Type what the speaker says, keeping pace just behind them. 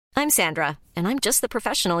I'm Sandra, and I'm just the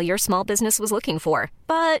professional your small business was looking for.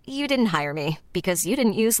 But you didn't hire me because you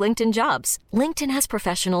didn't use LinkedIn Jobs. LinkedIn has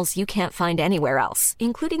professionals you can't find anywhere else,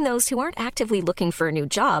 including those who aren't actively looking for a new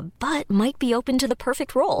job, but might be open to the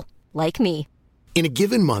perfect role, like me. In a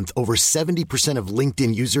given month, over 70% of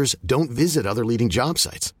LinkedIn users don't visit other leading job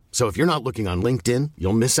sites. So if you're not looking on LinkedIn,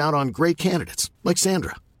 you'll miss out on great candidates like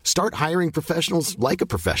Sandra. Start hiring professionals like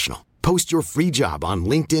a professional. Post your free job on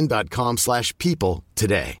linkedin.com/people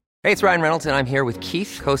today. Hey, it's Ryan Reynolds, and I'm here with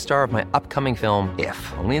Keith, co-star of my upcoming film, If,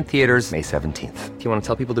 only in theaters May 17th. Do you want to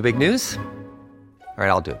tell people the big news? All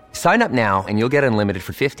right, I'll do it. Sign up now and you'll get unlimited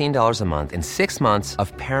for $15 a month and 6 months of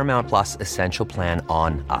Paramount Plus Essential Plan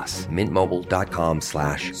on us.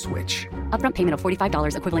 MintMobile.com/switch. Upfront payment of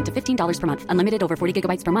 $45 equivalent to $15 per month. Unlimited over 40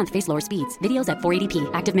 gigabytes per month. Face lower speeds. Videos at 480p.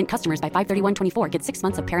 Active Mint customers by 531.24 get 6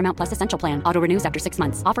 months of Paramount Plus Essential Plan. Auto renews after 6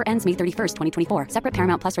 months. Offer ends May 31st, 2024. Separate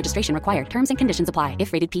Paramount Plus registration required. Terms and conditions apply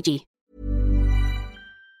if rated PG.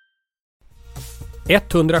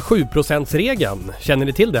 107%-regeln, känner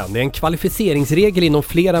ni till den? Det är en kvalificeringsregel inom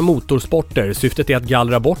flera motorsporter. Syftet är att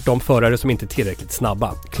gallra bort de förare som inte är tillräckligt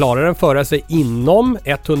snabba. Klarar en förare sig inom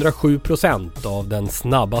 107% av den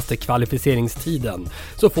snabbaste kvalificeringstiden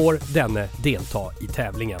så får denne delta i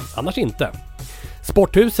tävlingen, annars inte.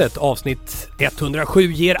 Sporthuset avsnitt 107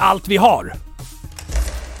 ger allt vi har.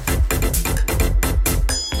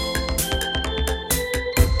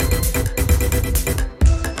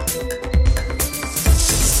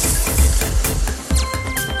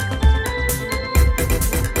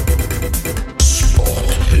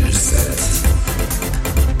 Sporthuset.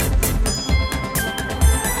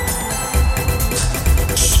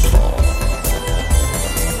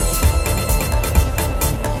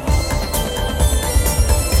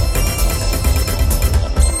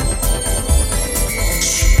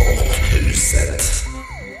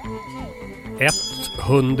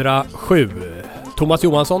 107. Thomas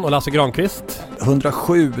Johansson och Lasse Granqvist.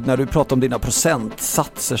 107, när du pratar om dina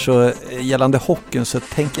procentsatser så gällande hockeyn så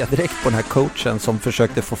tänker jag direkt på den här coachen som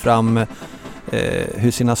försökte få fram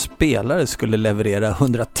hur sina spelare skulle leverera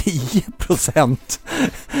 110%.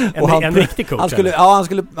 En riktig coach?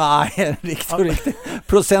 En riktig.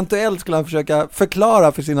 Procentuellt skulle han försöka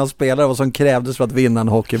förklara för sina spelare vad som krävdes för att vinna en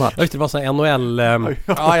hockeymatch. Just det, var så NHL...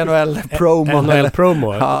 NHL-promo.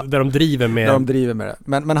 NHL-promo, där de driver med...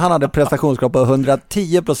 det. Men han hade prestationskrav på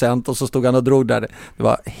 110% och så stod han och drog där.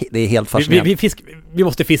 Det är helt fascinerande. Vi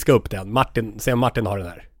måste fiska upp den. Se om Martin har den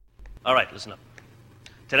här. All right, listen up.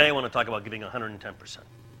 Today I want to talk about giving 110%.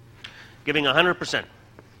 Giving 100%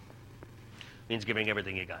 means giving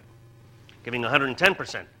everything you got. Giving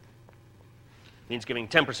 110% means giving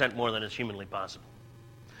 10% more than is humanly possible.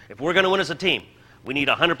 If we're going to win as a team, we need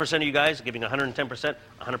 100% of you guys giving 110%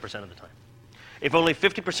 100% of the time. If only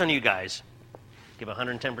 50% of you guys give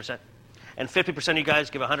 110% and 50% of you guys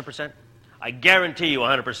give 100%, I guarantee you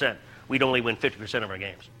 100%, we'd only win 50% of our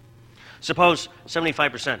games. Suppose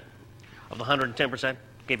 75% of the 110%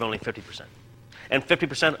 gave only 50%. And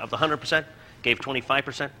 50% of the 100% gave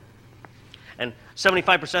 25%. And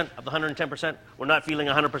 75% of the 110% were not feeling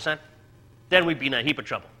 100%. Then we'd be in a heap of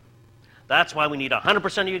trouble. That's why we need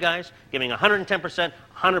 100% of you guys giving 110%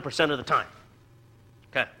 100% of the time.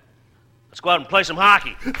 Okay. Let's go out and play some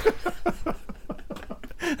hockey.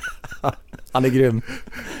 Han är grym.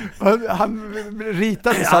 Han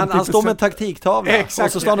ritade samtidigt. Han står med en taktiktavla. Exakt,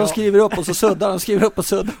 och så står han och skriver upp och så suddar han, skriver upp och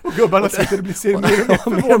suddar. Och gubbarna sitter och blir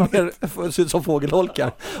mer och mer ser ut som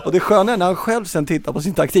fågelholkar. Och det sköna är när han själv sen tittar på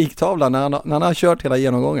sin taktiktavla när han har kört hela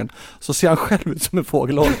genomgången så ser han själv ut som en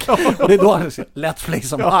fågelholk. Och det är då han säger, let's play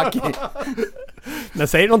some hockey. Men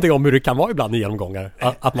säger någonting om hur det kan vara ibland i genomgångar.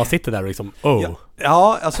 Att man sitter där och liksom,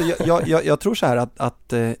 Ja, alltså jag tror så här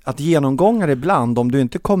att genomgångar ibland, om du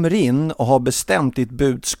inte kommer in och har bestämt ditt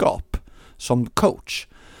budskap som coach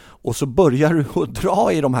och så börjar du att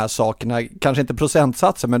dra i de här sakerna, kanske inte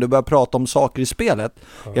procentsatser, men du börjar prata om saker i spelet.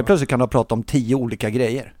 Helt plötsligt kan du prata om 10 olika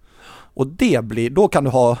grejer. Och då kan du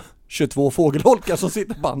ha 22 fågelholkar som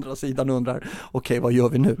sitter på andra sidan och undrar, okej, vad gör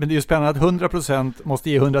vi nu? Men det är ju spännande att 100% måste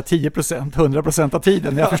ge 110% 100% av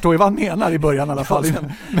tiden. Jag förstår ju vad han menar i början i alla fall.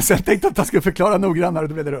 Men sen tänkte jag att han skulle förklara noggrannare och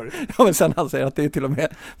det blev det rörigt. Ja, men sen han säger att det är till och med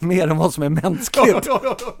mer än vad som är mänskligt.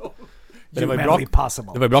 Det var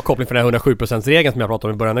ju bra koppling för den här 107%-regeln som jag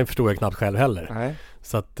pratade om i början. Den förstod jag knappt själv heller. Nej.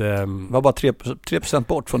 Så att, var bara 3%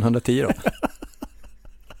 bort från 110 då.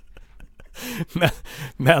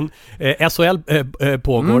 Men SHL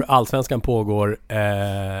pågår, allsvenskan pågår,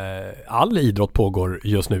 all idrott pågår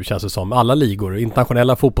just nu känns det som. Alla ligor,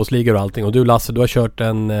 internationella fotbollsligor och allting. Och du Lasse, du har kört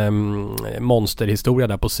en monsterhistoria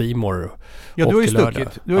där på C More. Ja, du har ju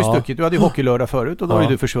stuckit. Du hade ju hockeylördag förut och då har ju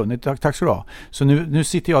du försvunnit. Tack så du ha. Så nu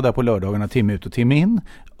sitter jag där på lördagarna timme ut och timme in.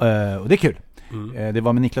 Och det är kul. Det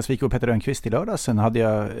var med Niklas Wik och Peter Rönnqvist i lördag. Sen hade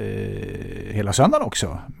jag hela söndagen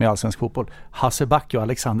också med allsvensk fotboll. Hasse Backe och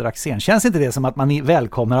Alexander Axén. Känns inte det som att man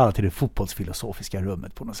välkomnar alla till det fotbollsfilosofiska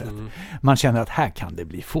rummet på något sätt? Man känner att här kan det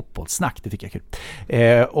bli fotbollssnack. Det tycker jag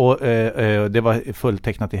är kul. Det var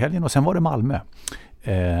fulltecknat i helgen och sen var det Malmö.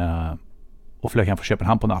 Och flög hem från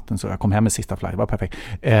Köpenhamn på natten så jag kom hem med sista flight. Det var perfekt.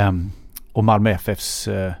 Och Malmö FFs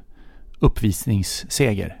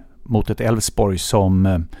uppvisningsseger mot ett Elfsborg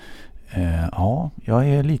som jag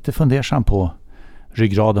är lite fundersam på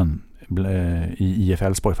ryggraden i IF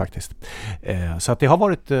Elfsborg faktiskt. Så att det har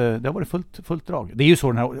varit fullt drag. Det är ju så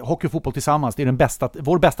den här hockey och fotboll tillsammans, det är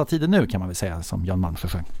vår bästa tid nu kan man väl säga, som Jan Malmsjö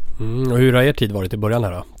sjöng. Och hur har er tid varit i början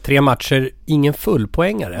här då? 3 matcher, ingen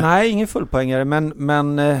fullpoängare? Nej, ingen fullpoängare,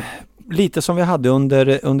 men lite som vi hade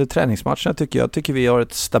under träningsmatcherna tycker vi har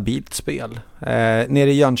ett stabilt spel.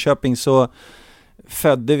 Nere i Jönköping så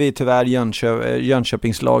födde vi tyvärr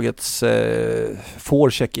Jönköpingslagets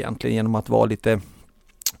forecheck egentligen genom att vara lite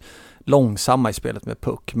långsamma i spelet med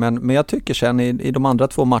puck. Men jag tycker sen i de andra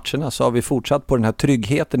 2 matcherna så har vi fortsatt på den här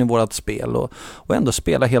tryggheten i vårat spel och ändå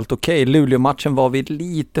spela helt okej. Luleå-matchen var vi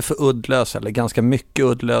lite för uddlösa, eller ganska mycket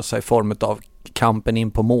uddlösa i form av kampen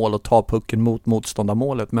in på mål och ta pucken mot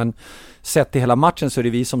motståndarmålet. Men sett i hela matchen så är det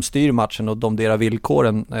vi som styr matchen och domderar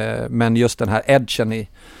villkoren. Men just den här edgen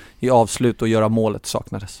i avslut och göra målet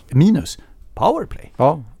saknades. Minus powerplay.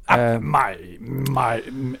 Ja.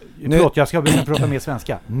 Förlåt, jag ska börja prata mer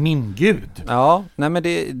svenska. Min gud. Ja, nej men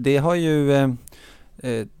det har ju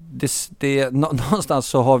någonstans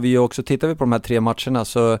så har vi ju också, tittar vi på de här 3 matcherna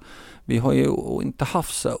så vi har ju inte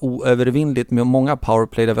haft så oövervinnligt med många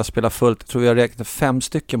powerplay där vi har spelat fullt. Jag tror vi har räknat 5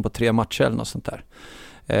 stycken på 3 matcher eller något sånt där.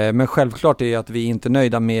 Men självklart är att vi inte är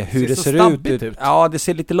nöjda med hur det ser ut. Ja, det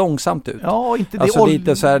ser lite långsamt ut. Ja, inte det. Alltså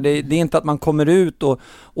lite så här, det är inte att man kommer ut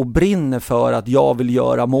och brinner för att jag vill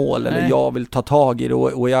göra mål eller jag vill ta tag i det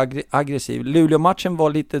och är aggressiv. Luleå-matchen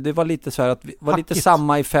var lite så här att var lite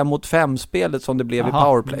samma i 5-mot-5 spelet som det blev i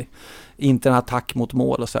powerplay. Inte en attack mot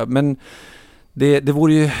mål och så här. Men det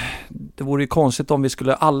vore ju konstigt om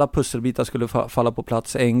alla pusselbitar skulle falla på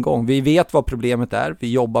plats en gång. Vi vet vad problemet är.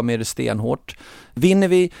 Vi jobbar med det stenhårt. Vinner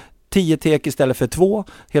vi 10 tek istället för 2.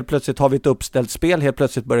 Helt plötsligt har vi ett uppställt spel. Helt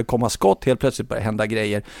plötsligt börjar det komma skott. Helt plötsligt börjar det hända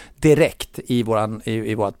grejer direkt i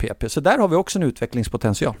vårt PP. Så där har vi också en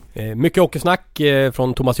utvecklingspotential. Mycket hockeysnack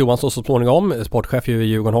från Thomas Johansson så småningom. Sportchef i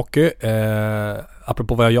Djurgården Hockey.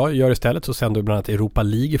 Apropå vad jag gör istället så sänder du bland annat Europa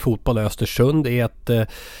League i fotboll. Östersund är ett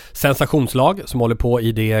sensationslag som håller på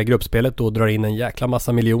i det gruppspelet och drar in en jäkla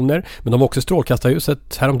massa miljoner. Men de var också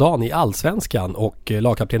strålkastarljuset häromdagen i Allsvenskan och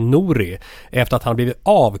lagkapten Nouri efter att han blivit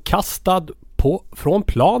avkastad från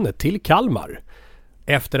planet till Kalmar.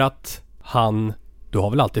 Efter att du har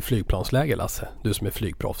väl alltid flygplansläge Lasse, du som är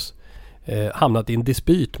flygproffs. Hamnat i en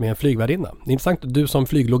dispyt med en flygvärdinna. Det är intressant, du som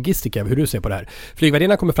flyglogistiker, hur du ser på det här.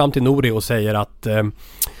 Flygvärdinnan kommer fram till Nouri och säger att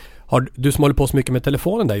du som håller på så mycket med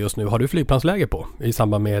telefonen där just nu, har du flygplansläge på i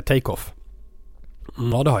samband med take-off?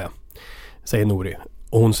 Ja, det har jag, säger Nouri.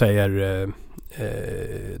 Och hon säger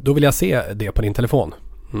då vill jag se det på din telefon.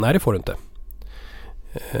 Nej, det får du inte.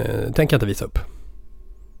 Tänker jag inte visa upp.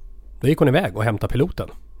 Då gick hon iväg och hämtade piloten.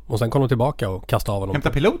 Och sen kom hon tillbaka och kastade av honom. Hämta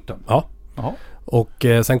piloten? Ja. Aha. Och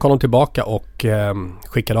sen kom de tillbaka och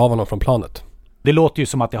skickade av honom från planet. Det låter ju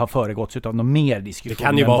som att det har föregåtts av någon mer diskussion. Det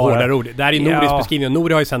kan ju vara hårdare ord. Det här är Noris beskrivning.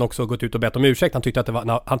 Nouri har ju sen också gått ut och bett om ursäkt. Han tyckte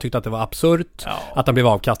att det var absurt att han blev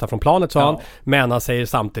avkastad från planet, sa han. Men han säger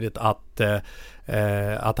samtidigt att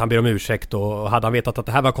han ber om ursäkt, och hade han vetat att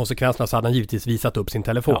det här var konsekvenserna så hade han givetvis visat upp sin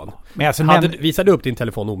telefon. Ja. Men visade upp din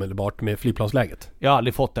telefon omedelbart med flygplansläget? Jag har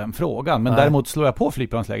aldrig fått den frågan, men däremot slår jag på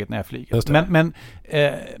flygplansläget när jag flyger. Men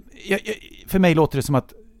för mig låter det som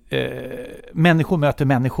att människor möter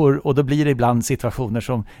människor, och då blir det ibland situationer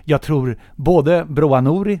som jag tror både Broa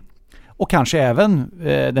Nouri och kanske även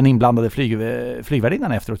den inblandade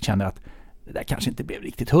flygvärdinnan efteråt känner att det där kanske inte blev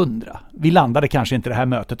riktigt 100. Vi landade kanske inte det här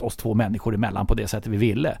mötet oss 2 människor emellan på det sättet vi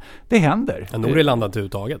ville. Det händer. Nouri landade inte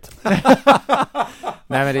överhuvudtaget.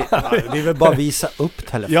 Nej, men det är väl bara visa upp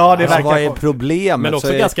telefonen. Ja, det alltså, vad är problemet? Men också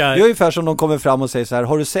så ganska... Det är ungefär som de kommer fram och säger så här: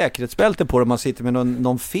 har du säkerhetsbälte på dig? Man sitter med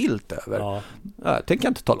någon filt över. Ja. Jag tänker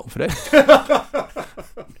inte tala om för dig.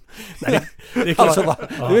 Nej, är klart. Alltså,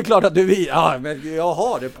 det är klart att du men jag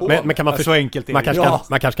har det på. Men kan man så enkelt är man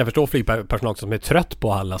det. kanske kan förstå flygpersonal som är trött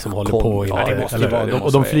på alla som håller på. Det måste vara.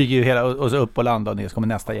 Och de flyger ju hela och så upp och landa och ner, så kommer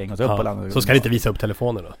nästa gäng och så upp och landa. Så ska det inte visa upp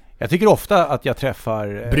telefonen då? Jag tycker ofta att jag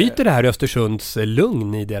träffar... Bryter det här Östersunds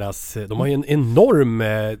lugn i deras... De har ju en enorm...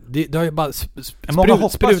 Det har ju bara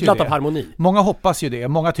sprudlat av harmoni. Många hoppas ju det.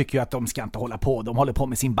 Många tycker ju att de ska inte hålla på. De håller på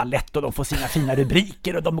med sin ballett och de får sina fina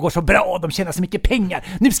rubriker och de går så bra och de tjänar så mycket pengar.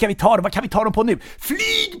 Nu ska vi ta dem. Vad kan vi ta dem på nu?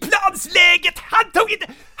 Flygplansläget!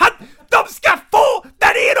 De ska få! Där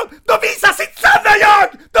är de! De visar sitt sanna jag!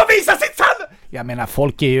 De visar sitt sanna... Jag menar,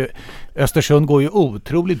 folk är ju... Östersund går ju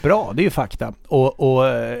otroligt bra, det är ju fakta. Och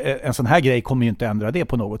en sån här grej kommer ju inte ändra det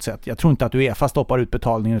på något sätt. Jag tror inte att UEFA stoppar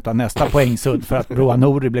utbetalningen utan nästa poängsudd för att Roa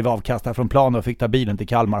Nouri blev avkastad från plan och fick ta bilen till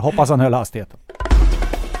Kalmar. Hoppas han höll hastigheten.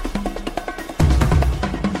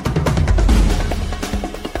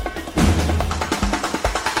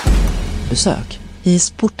 Besök i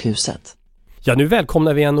Sporthuset. Ja, nu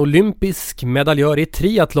välkomnar vi en olympisk medaljör i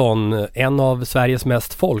triathlon. En av Sveriges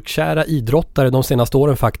mest folkkära idrottare de senaste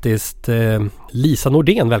åren faktiskt. Lisa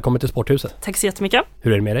Nordén, välkommen till Sporthuset. Tack så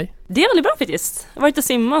jättemycket.Ur är det med dig? Det är väldigt bra faktiskt. Jag har varit och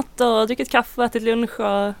simmat och druckit kaffe och ätit lunch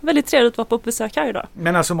och väldigt trevligt att vara på besök här idag.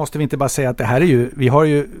 Men alltså måste vi inte bara säga att det här är ju,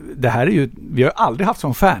 vi har aldrig haft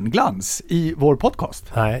sån stjärnglans i vår podcast.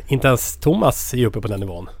 Nej, inte ens Thomas är uppe på den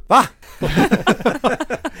nivån. Va?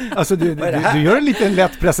 Alltså du gör en liten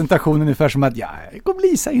lätt presentation ungefär som att kom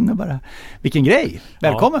Lisa in och bara, vilken grej,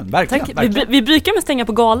 välkommen, verkligen. Tack. Vi brukar med stänga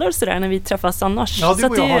på galor och sådär när vi träffas annars. Ja, det så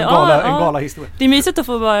var jag har en galahistoria. Det är mysigt att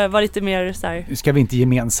få vara lite mer så här. Nu ska vi inte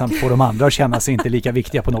gemensamt få de andra att känna sig inte lika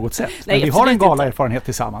viktiga på något sätt. Nej, men vi har en galaerfarenhet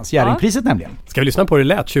tillsammans, Jerringpriset nämligen. Ska vi lyssna på hur det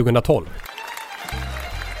lät 2012?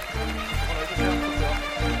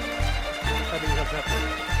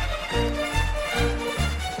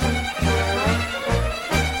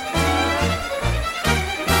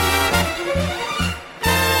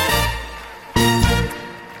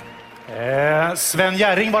 Sven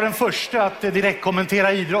Jerring var den första att direkt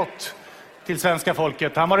kommentera idrott till svenska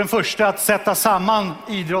folket. Han var den första att sätta samman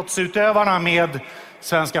idrottsutövarna med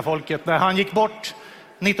svenska folket. När han gick bort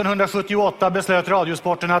 1978 beslöt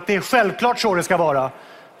Radiosporten att det är självklart så det ska vara.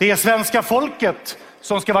 Det är svenska folket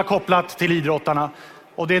som ska vara kopplat till idrottarna.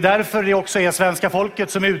 Och det är därför det också är svenska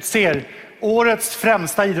folket som utser årets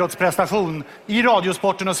främsta idrottsprestation i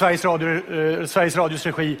Radiosporten och Sveriges Radios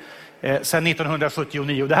regi sedan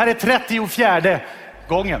 1979. Det här är 34:e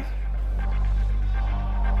gången.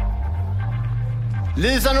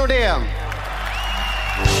 Lisa Nordén.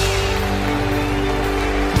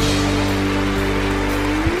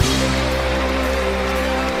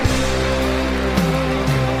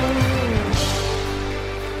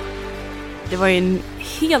 Det var ju en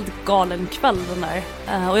helt galen kväll den där.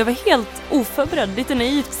 Och jag var helt oförberedd, lite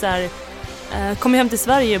naivt så här. Kom hem till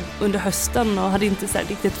Sverige under hösten och hade inte så här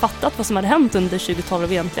riktigt fattat vad som hade hänt under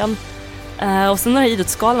 2012 egentligen. Och sen den här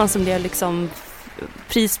idrottsskalan som blev liksom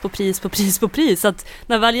pris på pris. Så att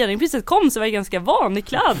när väl Jerringpriset kom så var jag ganska van i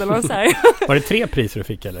kläder. Så här. Var det 3 priser du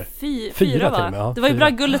fick eller? 4 va? Ja, det var ju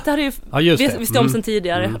Bragdguldet, det hade ju visste om sen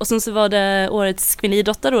tidigare. Och sen så var det årets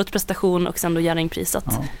kvinnoidrottare, årets prestation och sen då Jerringpriset.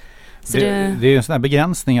 Ja. Så det är ju en sån här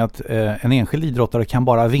begränsning att en enskild idrottare kan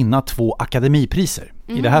bara vinna 2 akademipriser.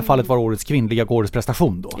 I det här fallet var årets kvinnliga årets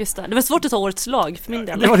prestation då. Just det var svårt att ta årets lag för min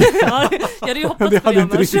del. Det var det. Ja, jag hade ju hoppats det hade på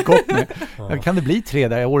inte riktigt gått med. Kan det bli 3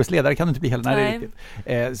 där? Årets ledare kan det inte bli heller. Nej.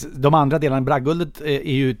 Det är riktigt. De andra delarna, Bragdguldet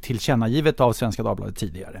är ju tillkännagivet av Svenska Dagbladet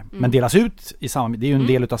tidigare. Men delas ut i det är ju en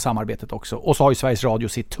del av samarbetet också. Och så har ju Sveriges Radio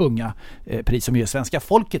sitt tunga pris som är svenska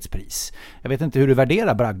folkets pris. Jag vet inte hur du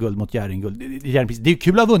värderar Bragdguld mot Jerringguld. Det är ju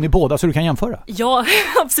kul att ha vunnit båda så du kan jämföra. Ja,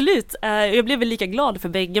 absolut. Jag blev väl lika glad för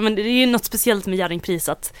bägge, men det är ju något speciellt med Jerringpriset.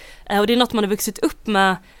 Och det är något man har vuxit upp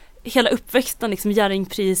med hela uppväxten, liksom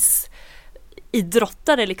Jerringpris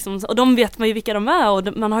idrottare liksom, och de vet man ju vilka de är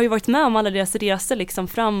och man har ju varit med om alla deras resor liksom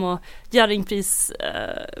fram, och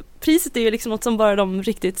Jerringpriset är ju liksom något som bara de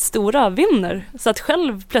riktigt stora vinner, så att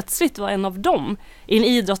själv plötsligt var en av dem i en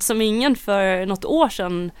idrott som ingen för något år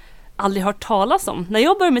sedan aldrig hört talas om. När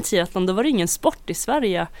jag började med triathlon då var det ingen sport i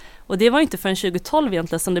Sverige, och det var inte förrän 2012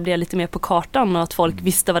 egentligen som det blev lite mer på kartan och att folk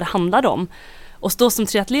visste vad det handlade om. Och stå som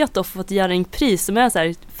triatlet och få ett Jerringpris som är så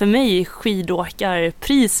här, för mig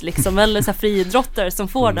skidåkarpris liksom, eller så här friidrottare som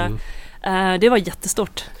får det. Det var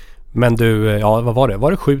jättestort. Men du, ja vad var det?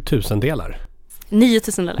 Var det 7000 delar?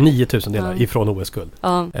 9000 delar. 9000 delar ifrån OS-guld.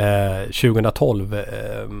 2012,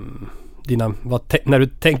 när du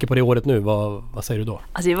tänker på det året nu, vad säger du då?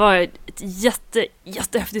 Alltså det var ett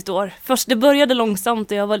jättehäftigt år. Först det började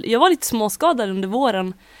långsamt och jag var lite småskadad under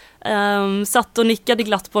våren. Satt och nickade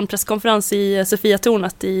glatt på en presskonferens i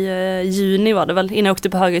Sofiatornet i juni var det väl, innan jag åkte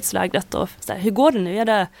på höghöjdslägret och så här, hur går det nu? Är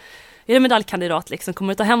det medaljkandidat liksom,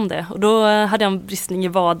 kommer det ta hem det? Och då hade jag en bristning i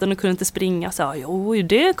vaden och kunde inte springa. Så jo,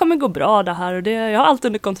 det kommer gå bra det här och jag har allt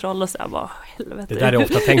under kontroll och så jag bara, helvete. Det där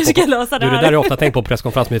är ofta tänkt på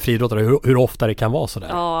presskonferens med friidrottare, hur ofta det kan vara så där.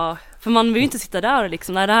 Ja, för man vill ju inte sitta där och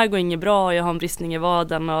liksom, nej det här går inget bra, jag har en bristning i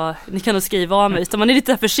vaden och ni kan nog skriva av mig. Utan man är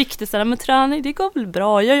lite försiktig så där, men träning, det går väl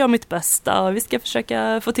bra, jag gör mitt bästa och vi ska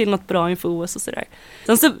försöka få till något bra inför OS och sådär.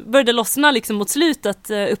 Sen så började det lossna liksom mot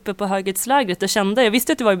slutet uppe på höghöjdslägret. Jag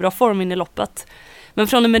visste att det var i bra form in i loppet. Men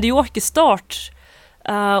från en medioker start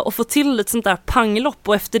och få till ett sånt där panglopp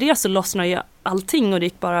och efter det så lossnade ju allting och det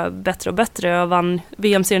gick bara bättre och bättre. Jag vann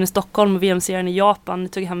VM-serien i Stockholm och VM-serien i Japan.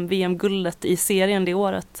 Jag tog hem VM-guldet i serien det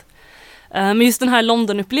året. Men just den här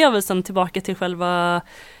London-upplevelsen tillbaka till själva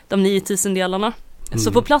de 9000-delarna.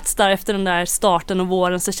 Så på plats där efter den där starten och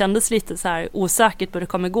våren så kändes lite så här osäkert hur det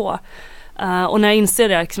kommer gå. Och när jag inser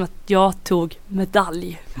det liksom att jag tog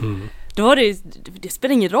medalj. Då var det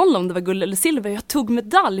spelar ingen roll om det var guld eller silver. Jag tog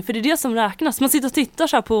medalj för det är det som räknas. Man sitter och tittar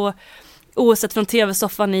så här på OS från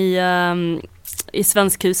tv-soffan i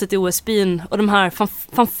Sporthuset i OS-byn och de här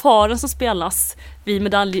fanfaren som spelas vid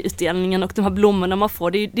medaljutdelningen och de här blommorna man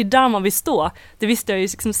får, det är där man vill stå. Det visste jag ju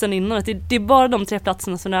liksom sen innan att det är bara de 3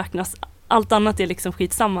 platserna som räknas. Allt annat är liksom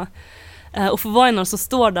skitsamma. Och få vara en av dem som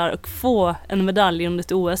står där och få en medalj under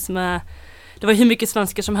ett OS med, det var hur mycket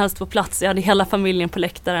svenskar som helst på plats. Jag hade hela familjen på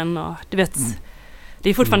läktaren och du vet, det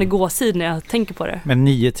är fortfarande gåshud när jag tänker på det. Men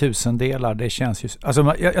 9000 delar, det känns ju,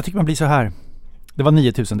 alltså jag tycker man blir så här. Det var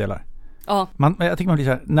 9000 delar. Ja. Jag tycker man blir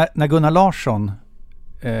så här, när Gunnar Larsson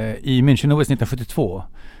i München OS 1972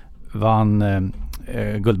 vann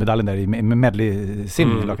guldmedaljen där med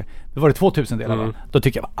medley-simning, då var det 2000 delar va? Då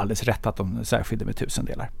tycker jag var alldeles rätt att de särskilde med 1000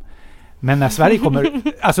 delar. Men när Sverige kommer,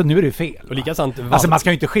 alltså nu är det fel. Och likadant, alltså man ska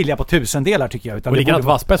ju inte skilja på 1000 delar tycker jag. Utan och likadant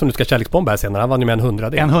Wassberg som du ska kärleksbomba här senare, han vann ju med en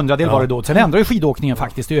 100-del. En 100-del var det då. Sen ändrade ju skidåkningen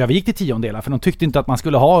faktiskt, det övergick till 10-delar. För de tyckte inte att man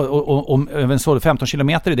skulle ha, om en så 15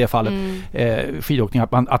 kilometer i det fallet, skidåkning,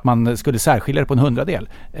 att man skulle särskilja det på en 100-del.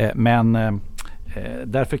 Men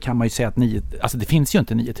därför kan man ju säga att alltså det finns ju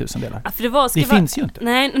inte 9000 delar. Ja, för det finns ju inte.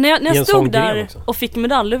 Nej, när jag stod där och fick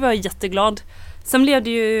medalj var jag jätteglad. Sen blev det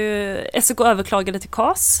ju, SK överklagade till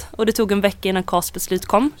KAS och det tog en vecka innan KAS beslut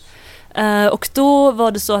kom. Och då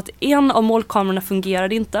var det så att en av målkamerorna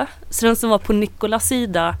fungerade inte. Så den som var på Nikolas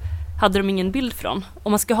sida hade de ingen bild från.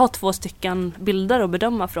 Och man ska ha 2 stycken bilder att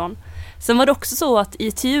bedöma från. Sen var det också så att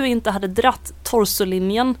ITU inte hade dratt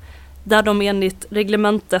torsolinjen där de enligt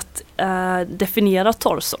reglementet definierar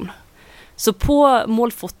torson. Så på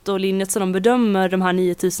målfotolinjen som de bedömer de här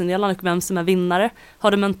 9000-delarna och vem som är vinnare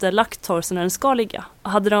har de inte lagt torsen där den ska ligga.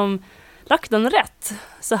 Och hade de lagt den rätt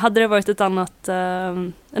så hade det varit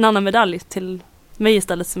en annan medalj till mig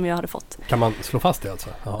istället som jag hade fått. Kan man slå fast det alltså?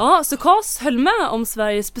 Ja, så KAS höll med om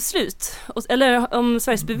Sveriges beslut, eller om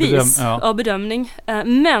Sveriges bevis av bedömning,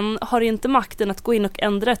 men har inte makten att gå in och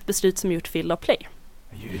ändra ett beslut som gjort field of play.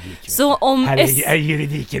 Så om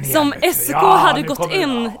SK hade gått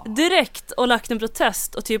in direkt och lagt en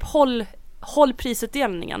protest och typ håll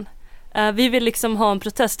prisutdelningen. Vi vill liksom ha en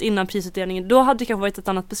protest innan prisutdelningen. Då hade det kanske varit ett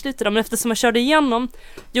annat beslut idag. Men eftersom man körde igenom,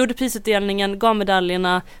 gjorde prisutdelningen, gav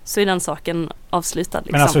medaljerna, så är den saken avslutad.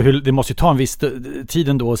 Liksom. Men alltså det måste ju ta en viss tid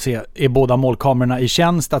ändå att se, är båda målkamerorna i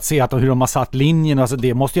tjänst, att se att hur de har satt linjen. Alltså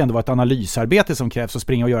det måste ju ändå vara ett analysarbete som krävs att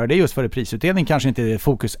springa och göra det just för prisutdelning. Kanske inte är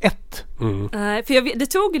fokus 1. För det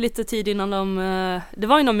tog lite tid innan det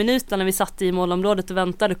var ju någon minuter när vi satt i målområdet och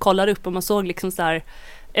väntade och kollade upp och man såg liksom så här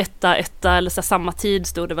etta eller så samma tid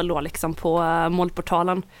stod det väl då liksom på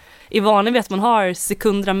målportalen. I vanliga vet man har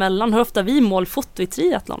sekunder mellan. Hur ofta vi målfoto i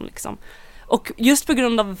triathlon liksom. Och just på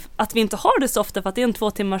grund av att vi inte har det så ofta för att det är en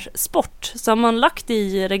 2 timmars sport så har man lagt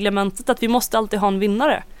i reglementet att vi måste alltid ha en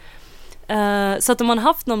vinnare. Så att om man har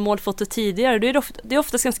haft någon målfoto tidigare då är det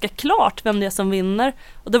oftast ganska klart vem det är som vinner.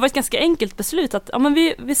 Och det var ett ganska enkelt beslut att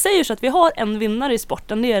vi säger så att vi har en vinnare i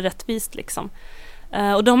sporten, det är rättvist liksom.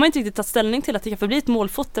 Och då har man inte riktigt tagit ställning till att det kan få bli ett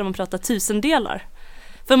målfoto när man pratar 1000 delar.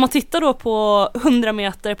 För om man tittar då på 100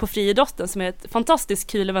 meter på friidrotten som är ett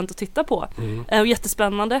fantastiskt kul event att titta på och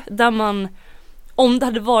jättespännande, där man, om det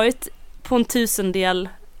hade varit på en 1000-del,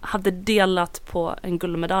 hade delat på en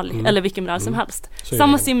guldmedalj eller vilken medalj som helst.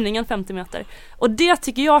 Samma simningen 50 meter. Och det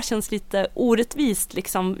tycker jag känns lite orättvist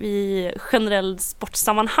liksom i generell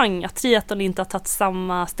sportsammanhang att triathlon inte har tagit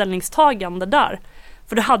samma ställningstagande där.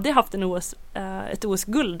 För du hade haft ett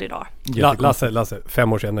OS-guld idag. Lasse,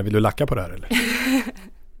 5 år sedan, vill du lacka på det här eller?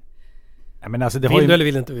 Ja, men alltså, vill du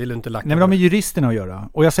eller vill du inte lacka? Nej, men de är juristerna att göra.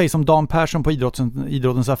 Och jag säger som Dan Persson på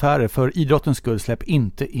idrottens affärer, för idrottens skull, släpp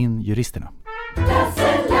inte in juristerna.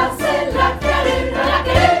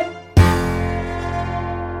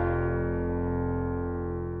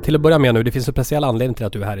 Till att börja med nu, det finns en speciell anledning till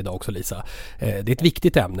att du är här idag också, Lisa. Det är ett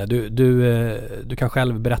viktigt ämne. Du kan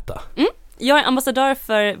själv berätta. Jag är ambassadör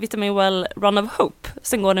för Vitamin Well Run of Hope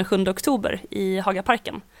som går den 7 oktober i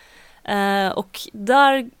Hagaparken. Och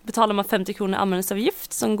där betalar man 50 kronor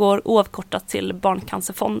användningsavgift som går oavkortat till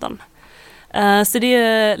Barncancerfonden. Så det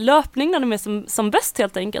är löpning när de är som bäst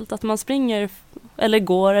helt enkelt. Att man springer eller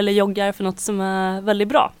går eller joggar för något som är väldigt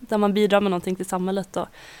bra. Där man bidrar med någonting till samhället och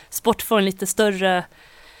sport får en lite större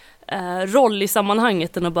roll i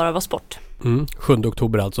sammanhanget än att bara vara sport. 7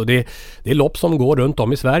 oktober alltså. Det är lopp som går runt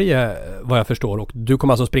om i Sverige vad jag förstår, och du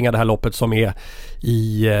kommer alltså springa det här loppet som är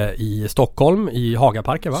i Stockholm i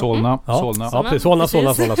Hagaparken, va? Solna.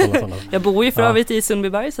 Solna. Jag bor ju för övrigt i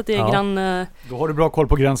Sundbyberg så att det är grann... Då har du bra koll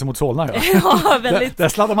på gränsen mot Solna. Ja, väldigt. Där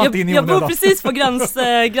sladdar man inte in i jag bor precis på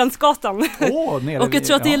gränsgatan. Och jag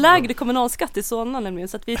tror att det är lägre kommunalskatt i Solna nämligen,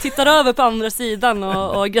 så att vi tittar över på andra sidan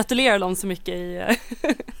och gratulerar dem så mycket i...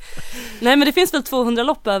 Nej, men det finns väl 200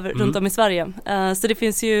 lopp runt om i Sverige. Så det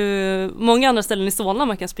finns ju många andra ställen i Solna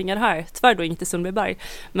man kan springa det här. Tyvärr då inte Sundbyberg,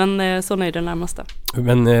 men Solna är det närmaste.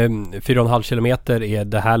 Men 4,5 kilometer är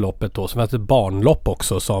det här loppet då, som är ett barnlopp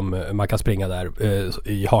också som man kan springa där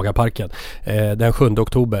i Hagaparken den 7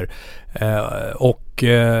 oktober. Och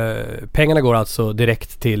pengarna går alltså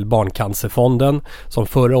direkt till Barncancerfonden som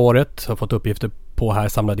förra året har fått uppgifter på här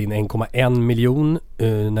samlade in 1,1 miljon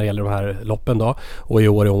när det gäller de här loppen då, och i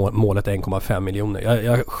år är målet 1,5 miljoner.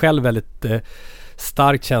 Jag är själv väldigt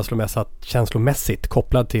starkt känslomässigt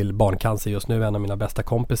kopplad till barncancer just nu. En av mina bästa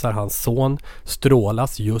kompisar, hans son,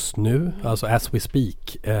 strålas just nu, alltså as we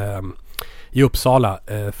speak, i Uppsala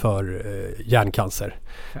för hjärncancer.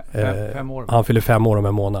 5 år. Han fyller 5 år om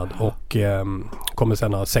en månad och kommer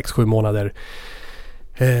sedan ha 6-7 månader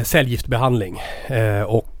cellgiftbehandling.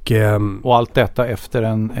 Och allt detta efter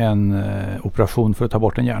en operation för att ta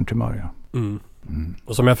bort en hjärntumör. Ja.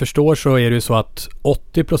 Och som jag förstår så är det ju så att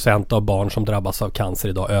 80% av barn som drabbas av cancer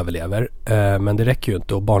idag överlever. Men det räcker ju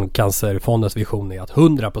inte, och Barncancerfondens vision är att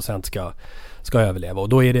 100% ska överleva. Och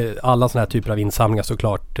då är det alla såna här typer av insamlingar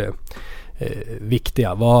såklart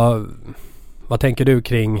viktiga. Vad tänker du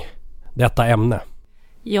kring detta ämne?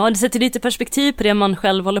 Ja, det sätter lite perspektiv på det man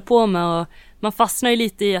själv håller på med, och man fastnar ju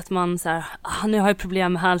lite i att man så här, nu har jag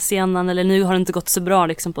problem med hälsenan, eller nu har det inte gått så bra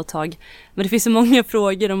liksom på ett tag. Men det finns så många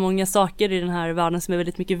frågor och många saker i den här världen som är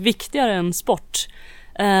väldigt mycket viktigare än sport.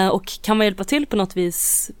 Och kan man hjälpa till på något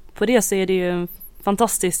vis på det, så är det ju ett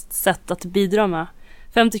fantastiskt sätt att bidra med.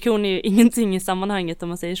 50 kronor är ju ingenting i sammanhanget om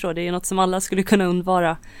man säger så. Det är något som alla skulle kunna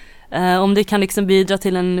undvara. Om det kan liksom bidra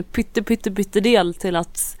till en pyttedel till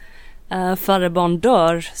att färre barn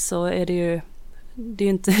dör, så är det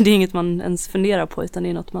är inget man ens funderar på, utan det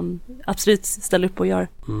är något man absolut ställer upp och gör.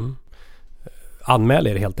 Anmäl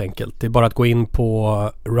er helt enkelt. Det är bara att gå in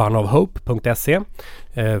på runofhope.se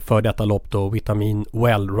för detta lopp då, Vitamin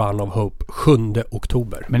Well Run of Hope 7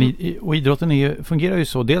 oktober. Men och idrotten fungerar ju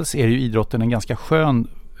så. Dels är ju idrotten en ganska skön,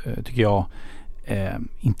 tycker jag,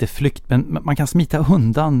 inte flykt, men man kan smita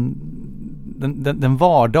undan den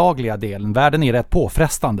vardagliga delen. Världen är rätt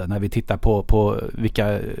påfrestande när vi tittar på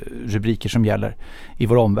vilka rubriker som gäller i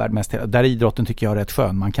vår omvärld mest. Där idrotten tycker jag är rätt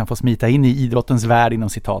skön. Man kan få smita in i idrottens värld inom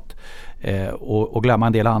citat och glömma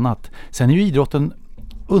en del annat. Sen är ju idrotten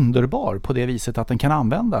underbar på det viset att den kan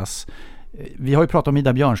användas. Vi har ju pratat om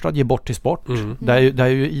Ida Björnstad, ge bort till sport. Där är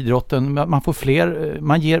ju idrotten, man får fler,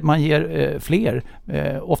 man ger fler,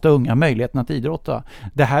 ofta unga, möjligheten att idrotta.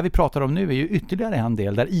 Det här vi pratar om nu är ju ytterligare en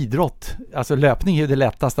del där idrott, alltså löpning är ju det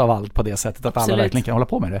lättaste av allt på det sättet att alla verkligen kan hålla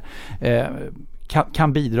på med det.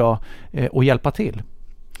 Kan bidra och hjälpa till.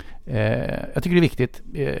 Jag tycker det är viktigt.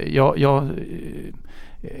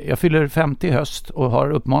 Jag fyller 50 i höst och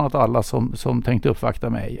har uppmanat alla som tänkte uppvakta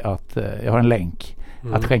mig att jag har en länk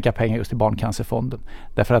att skänka pengar just till Barncancerfonden.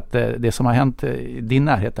 Därför att det som har hänt i din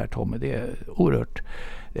närhet där, Tommy, det är oerhört,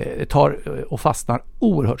 det tar och fastnar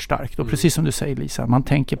oerhört starkt. Och precis som du säger, Lisa, man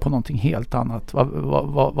tänker på någonting helt annat.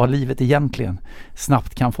 Vad livet egentligen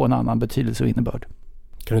snabbt kan få en annan betydelse och innebörd.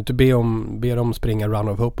 Kan du inte be dem springa Run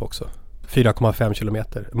of Hope också? 4,5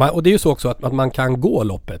 kilometer. Och det är ju så också att man kan gå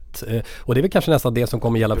loppet. Och det är väl kanske nästan det som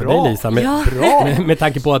kommer gälla för dig, Lisa. Med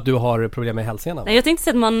tanke på att du har problem med hälsenan. Nej, jag tänkte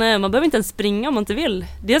säga att man behöver inte ens springa om man inte vill.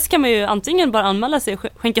 Dels kan man ju antingen bara anmäla sig och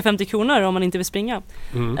skänka 50 kronor om man inte vill springa.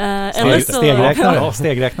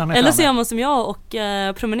 Stegräknarna. Eller så gör man som jag och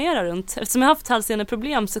promenerar runt. Eftersom jag har haft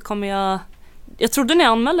hälseneproblem så kommer jag jag trodde när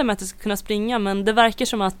jag anmälde mig att jag skulle kunna springa, men det verkar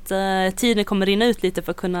som att tiden kommer rinna ut lite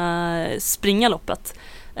för att kunna springa loppet.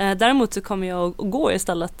 Däremot så kommer jag att gå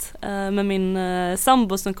istället med min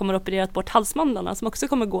sambo som kommer att opererat bort halsmandlarna, som också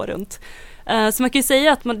kommer gå runt. Så man kan ju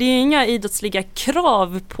säga att det är inga idrottsliga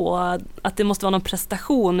krav på att det måste vara någon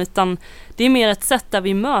prestation, utan det är mer ett sätt där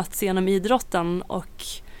vi möts genom idrotten och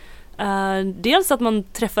dels att man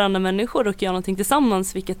träffar andra människor och gör någonting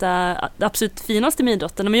tillsammans, vilket är det absolut finaste med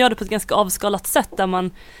idrotten. Man gör det på ett ganska avskalat sätt där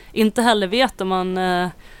man inte heller vet om man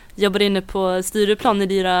jobbar inne på Stureplan i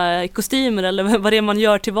dyra kostymer eller vad det är man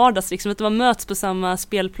gör till vardags, liksom, att man möts på samma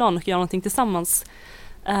spelplan och gör någonting tillsammans.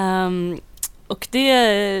 Och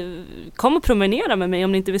det kommer promenera med mig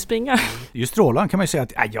om ni inte vill springa. Just Roland kan man ju säga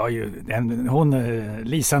att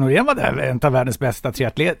Lisa Norén var där, en av världens bästa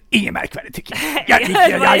triatlet. Ingen märkvärdigt tycker jag. Det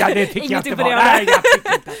tycker jag inte var. Nej,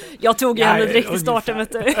 jag tog ju henne direkt i starten.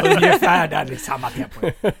 Ungefär där i samma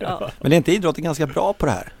tempo. Ja. Men är inte idrotten ganska bra på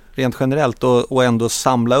det här? Rent generellt och ändå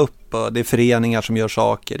samla upp. Det är föreningar som gör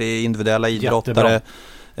saker, det är individuella idrottare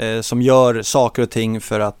som gör saker och ting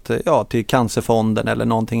för att, till Cancerfonden eller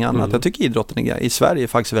någonting annat. Jag tycker idrotten i Sverige är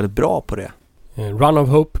faktiskt väldigt bra på det.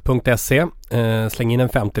 Runofhope.se, släng in en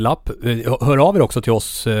 50-lapp. Hör av er också till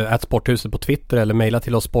oss @Sporthuset på Twitter eller mejla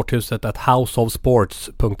till oss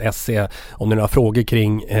sporthuset@houseofsports.se om ni har några frågor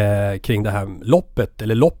kring det här loppet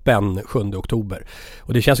eller loppen 7 oktober.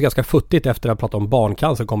 Och det känns ganska futtigt efter att ha pratat om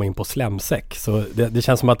barncancer komma in på slemsäck. Så det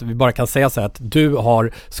känns som att vi bara kan säga så här att du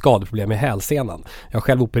har skadeproblem med hälsenan. Jag har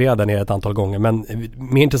själv opererat där nere ett antal gånger, men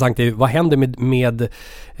mer intressant är vad händer med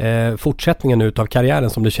fortsättningen utav karriären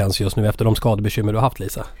som det känns just nu efter de skadebekymmer du har haft,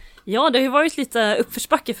 Lisa? Ja, det har ju varit lite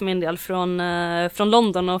uppförsbacke för min del från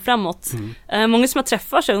London och framåt. Många som jag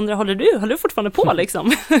träffar så undrar, håller du fortfarande på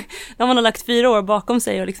liksom? När man har lagt 4 år bakom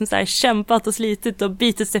sig och liksom så här kämpat och slitit och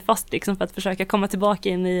bitit sig fast liksom för att försöka komma tillbaka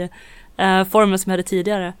in i formen som jag hade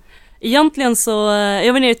tidigare. Egentligen så,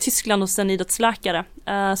 jag var nere i Tyskland hos en idrottsläkare.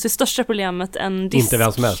 Så är största problemet en disk. Inte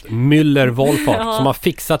vem som helst. Müller-Wolfart som har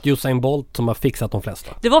fixat Usain Bolt, som har fixat de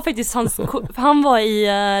flesta. Det var faktiskt han var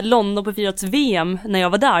i London på friidrotts-VM när jag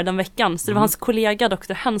var där den veckan. Så det var hans kollega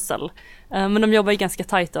Dr. Hensel. Men de jobbar ju ganska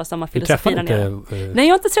tajt och samma filosofi där nere. Nej,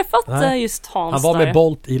 jag har inte träffat just Hans. Han var med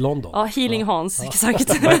Bolt i London. Ja, Healing Hans,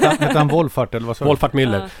 exakt. Hette han Wolfart eller vad sa du? Wolfart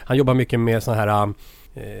Müller. Han jobbar mycket med sån här,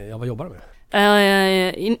 vad jobbar han med?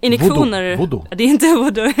 Injektioner. Voodoo. Det är inte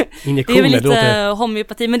voodoo. Det är väl lite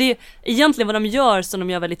homeopati, men det är egentligen vad de gör som de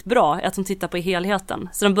gör väldigt bra är att de tittar på helheten.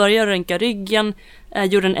 Så de börjar röntga ryggen,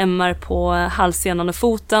 gjorde en MR på halssenan och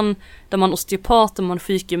foten, där man osteopat och man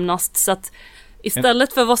sjukgymnast. Så att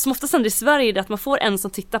istället för vad som oftast händer i Sverige är att man får en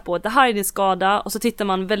som tittar på det här är din skada och så tittar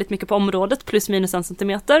man väldigt mycket på området plus minus 1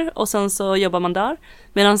 centimeter och sen så jobbar man där.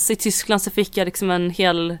 Medan i Tyskland så fick jag liksom en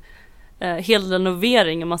hel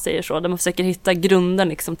renovering om man säger så, där man försöker hitta grunden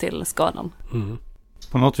liksom till skadan.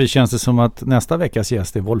 På något vis känns det som att nästa veckas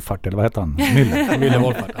gäst är Wolfart, eller vad heter han?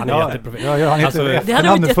 Müller-Wolfart. Han är jätteprofil. Det hade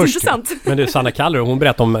varit jätteintressant. Men du, Sanna Kaller, hon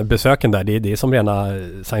berättade om besöken där. Det är som rena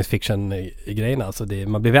science fiction i grejerna. Alltså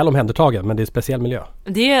man blir väl omhändertagen, men det är speciell miljö.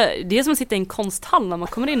 Det är som att sitta i en konsthall när man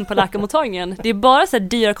kommer in på läkarmottagningen. Det är bara så här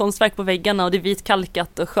dyra konstverk på väggarna och det är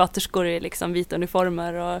vitkalkat och sköterskor i liksom vita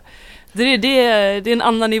uniformer och det är en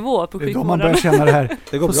annan nivå på sjukvården. Då man börjar känna det här.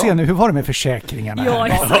 Det går bra. Se nu, hur var det med försäkringarna? Ja,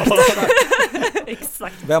 exakt.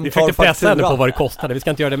 Exakt. Vem vi försökte pressa henne på vad det kostade. Vi ska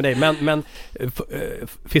inte göra det med dig. Men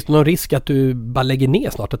finns det någon risk att du bara lägger ner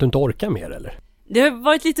snart? Att du inte orkar mer, eller? Det har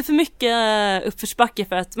varit lite för mycket uppförsbacke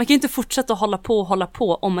för att man kan inte fortsätta hålla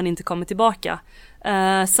på om man inte kommer tillbaka.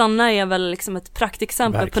 Sanna är väl liksom ett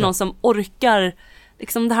praktexempel på någon som orkar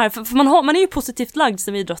liksom det här, för man är ju positivt lagd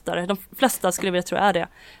som idrottare. De flesta skulle jag vilja tro är det.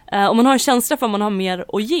 Och man har en känsla för att man har mer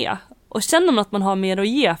att ge. Och känner man att man har mer att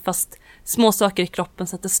ge fast små saker i kroppen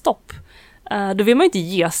sätter stopp, då vill man ju inte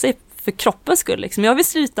ge sig för kroppens skull. Liksom. Jag vill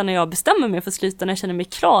sluta när jag bestämmer mig för att sluta, när jag känner mig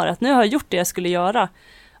klar. Att nu har jag gjort det jag skulle göra.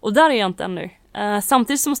 Och där är jag inte ännu.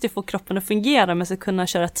 Samtidigt så måste jag få kroppen att fungera med att kunna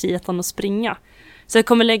köra triathlon och springa. Så jag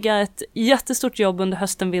kommer lägga ett jättestort jobb under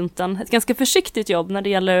hösten, vintern. Ett ganska försiktigt jobb när det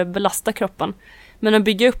gäller att belasta kroppen. Men att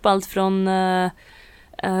bygga upp allt från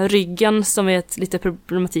ryggen som är ett lite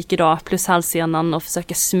problematik idag, plus halssenan och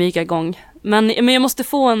försöka smyga igång. Men jag måste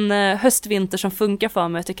få en höstvinter som funkar för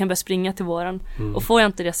mig, att jag kan börja springa till våren. Och får jag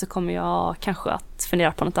inte det så kommer jag kanske att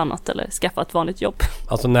fundera på något annat eller skaffa ett vanligt jobb.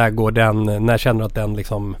 Alltså när känner du att den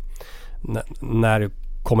liksom, när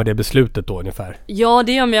kommer det beslutet då ungefär? Ja,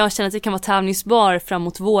 det är om jag känner att jag kan vara tävlingsbar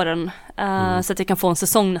framåt våren, så att jag kan få en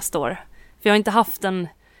säsong nästa år. För jag har inte haft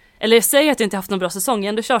Eller jag säger att jag inte haft någon bra säsong.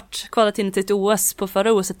 Jag har ändå kvalat in till ett OS på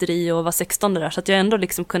förra OSet i Rio och var 16 där. Så att jag ändå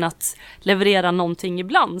liksom kunnat leverera någonting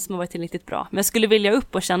ibland som har varit tillräckligt bra. Men jag skulle vilja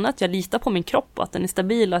upp och känna att jag litar på min kropp och att den är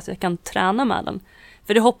stabil och att jag kan träna med den.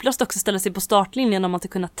 För det är hopplöst också att ställa sig på startlinjen om man inte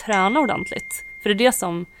kunnat träna ordentligt. För det är det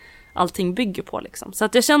som allting bygger på liksom. Så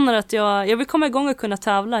att jag känner att jag vill komma igång och kunna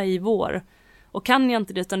tävla i vår. Och kan jag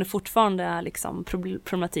inte det utan det fortfarande är liksom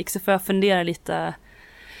problematik, så får jag fundera lite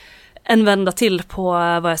en vända till på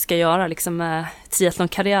vad jag ska göra liksom med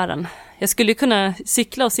triathlonkarriären. Jag skulle kunna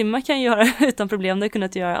cykla och simma kan jag göra utan problem, det har jag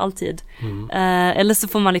kunnat göra alltid. Eller så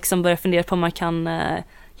får man liksom börja fundera på om man kan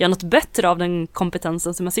göra något bättre av den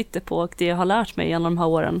kompetensen som jag sitter på och det jag har lärt mig genom de här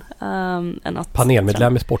åren. Än att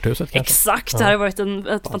panelmedlem i Sporthuset kanske? Exakt, det här har varit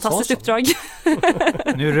ett fantastiskt uppdrag.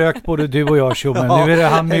 Nu rök både du och jag, Tjommen. Nu är det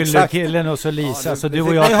han Müller-killen och så Lisa. Ja, så du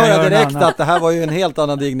och jag kan höra direkt att det här var ju en helt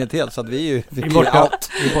annan dignitet, så att vi är borta.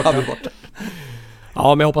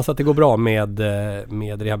 Ja, men jag hoppas att det går bra med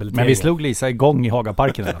rehabilitering. Men vi slog Lisa igång i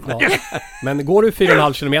Hagaparken. Ja. Men går du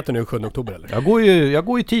 4,5 kilometer nu 7 oktober eller? Jag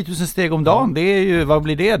går ju 10 000 steg om dagen. Det är ju, vad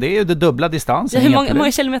blir det? Det är ju det dubbla distansen. Ja, hur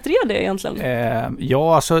många kilometer är det egentligen?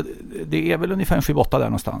 Ja, alltså det är väl ungefär 7-8 där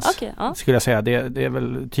någonstans. Okay, ja. Skulle jag säga. Det är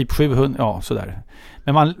väl typ 700, ja sådär.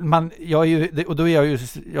 Men jag är ju, och då är jag ju,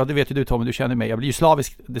 ja det vet ju du Tom, du känner mig. Jag blir ju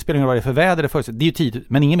slavisk, det spelar ingen roll vad det är för väder det är ju 10,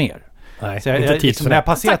 men inget mer. Nej, så inte tid liksom, när jag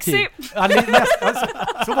passerat tid.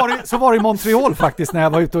 Så var det i Montreal faktiskt när jag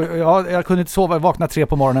var ute och jag kunde inte sova, vakna 3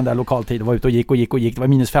 på morgonen där lokaltid och var ute och gick. Det var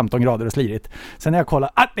minus 15 grader och slirigt. Sen när jag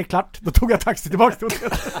kollade, det är klart, då tog jag taxi tillbaka till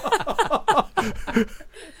hotellet.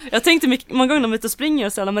 Jag tänkte många gånger när man är ute och springer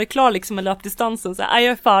och så när man är klar liksom med löpdistansen så jag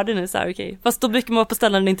är färdig nu så här, okej. Fast då brukar man vara på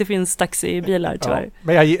ställen där det inte finns taxibilar tyvärr. Ja,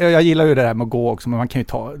 men jag gillar ju det där med att gå också, men man kan ju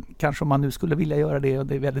ta, kanske om man nu skulle vilja göra det och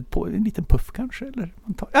det är väldigt på en liten puff kanske, eller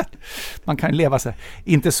man kan leva sig,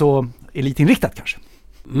 inte så elitinriktat kanske.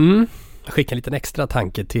 Jag skickar en liten extra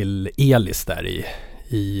tanke till Elis där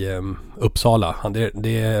i Uppsala.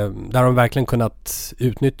 Där har de verkligen kunnat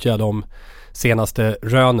utnyttja de senaste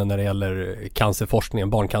rönen när det gäller cancerforskningen,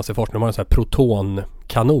 barncancerforskning. De har en sån här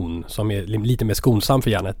protonkanon som är lite mer skonsam för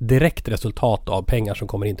hjärnan. Ett direkt resultat av pengar som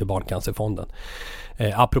kommer in till Barncancerfonden.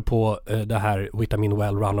 Apropå det här Vitamin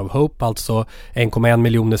Well Run of Hope, alltså 1,1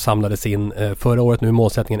 miljoner samlades in förra året, nu är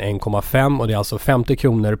målsättningen 1,5 och det är alltså 50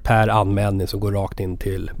 kronor per anmälning som går rakt in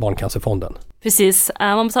till Barncancerfonden. Precis,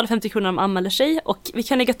 man betalar 50 kronor om man anmäler sig och vi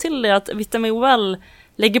kan lägga till det att Vitamin Well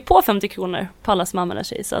lägger på 50 kronor på alla som anmäler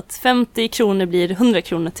sig. Så att 50 kronor blir 100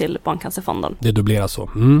 kronor till Barncancerfonden. Det dubbleras så.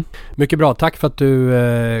 Mycket bra. Tack för att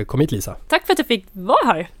du kom hit, Lisa. Tack för att jag fick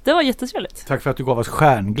vara här. Det var jättetrevligt. Tack för att du gav oss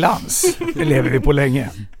stjärnglans. Det lever vi på länge.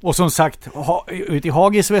 Och som sagt, ute i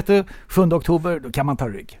Hagis vet du, 7 oktober, då kan man ta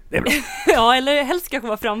rygg. Det är bra. Ja, eller helst kanske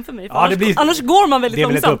vara framför mig. För ja, annars går man väldigt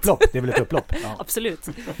långsamt. Det är väl ett upplopp. Ja. Absolut.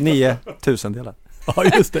 9 tusendelar. Ja,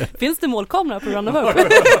 just det. Finns det målkamera på Run of Hope?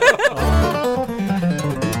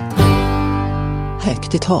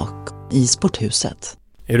 Högt i tak i Sporthuset.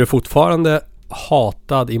 Är du fortfarande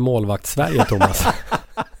hatad i målvakt-Sverige, Thomas?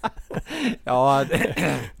 Ja,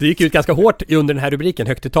 du gick ut ganska hårt under den här rubriken,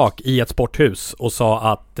 högt i tak, i ett sporthus och sa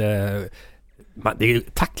att det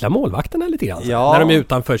tacklar målvakterna lite grann när de är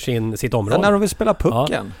utanför sitt område. Ja, när de vill spela pucken.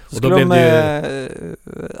 Ja. Och skulle de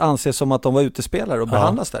anses som att de var utespelare och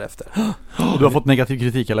behandlas därefter. Och du har fått negativ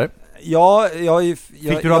kritik, eller? Ja,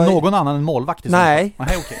 fick du ha någon annan än målvakt? Nej,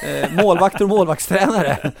 målvakter och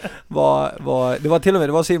målvaktstränare det var till och med,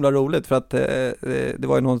 det var så himla roligt för att det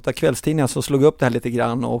var ju någon av kvällstidningarna som slog upp det här lite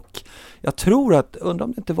grann och jag tror att, undrar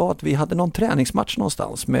om det inte var att vi hade någon träningsmatch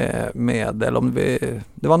någonstans med eller om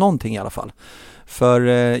det var någonting i alla fall. För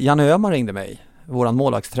Janne Öhman ringde mig, våran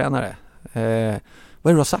målvaktstränare. Vad är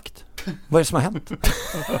det du har sagt? Vad är det som har hänt?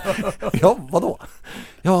 Ja, vadå?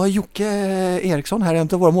 Ja, Jocke Eriksson här, en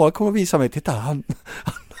av våra mål, kommer att visa mig. Titta, han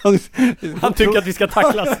tycker att vi ska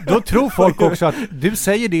tacklas. Då tror folk också att du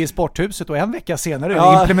säger det i Sporthuset och en vecka senare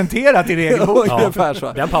är det implementerat i regelboken.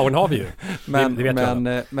 Ja, den powern har vi ju.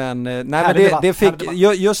 Det fick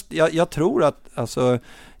jag tror att alltså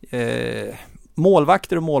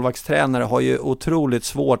målvakter och målvaktstränare har ju otroligt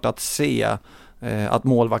svårt att se att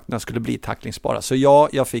målvakterna skulle bli tacklingsbara. Så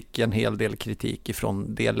jag fick en hel del kritik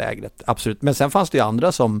ifrån det lägret, absolut. Men sen fanns det ju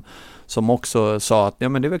andra som också sa att ja,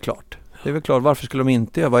 men det är väl klart. Varför skulle de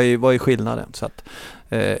inte göra? Vad är skillnaden? Så att,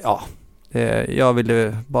 Jag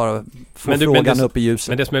ville bara få frågan upp i ljuset.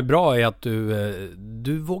 Men det som är bra är att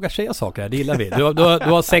du vågar säga saker här, det gillar vi. Du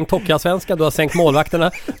har sänkt Hockeyallsvenskan, du har sänkt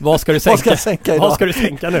målvakterna. Vad ska du sänka? Vad ska du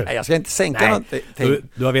sänka nu? Nej, jag ska inte sänka någonting.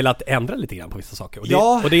 Du har velat ändra lite grann på vissa saker.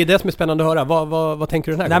 Och det är det som är spännande att höra. Vad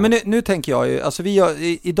tänker du den här gången? Men nu tänker jag ju, alltså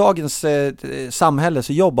i dagens samhälle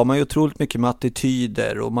så jobbar man ju otroligt mycket med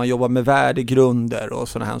attityder och man jobbar med värdegrunder och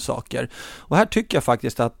sådana här saker. Och här tycker jag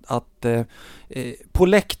faktiskt att på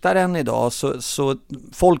läktaren idag så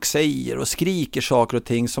folk säger och skriker saker och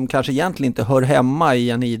ting som kanske egentligen inte hör hemma i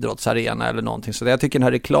en idrottsarena eller någonting. Så jag tycker den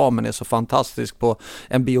här reklamen är så fantastisk på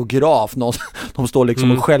en biograf. De står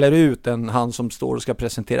liksom och skäller ut han som står och ska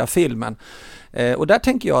presentera filmen. Och där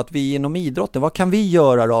tänker jag att vi inom idrotten, vad kan vi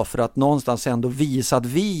göra då för att någonstans ändå visa att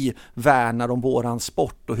vi värnar om våran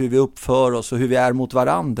sport och hur vi uppför oss och hur vi är mot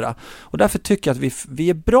varandra. Och därför tycker jag att vi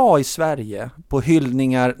är bra i Sverige på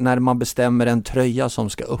hyllningar när man bestämmer en tröja som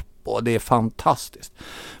ska upp. Och det är fantastiskt.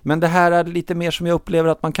 Men det här är lite mer som jag upplever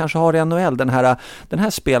att man kanske har i NHL. Den här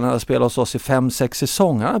spelaren har spelat hos oss i 5-6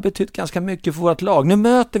 säsonger. Han har betytt ganska mycket för vårt lag. Nu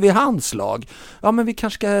möter vi hans lag. Ja, men vi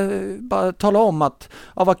kanske ska bara tala om att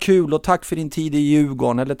vad kul och tack för din tid i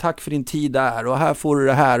Djurgården eller tack för din tid där och här får du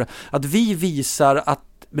det här. Att vi visar att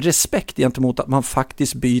respekt gentemot att man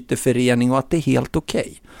faktiskt byter förening och att det är helt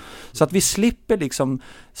okej. Så att vi slipper liksom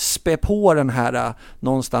spä på den här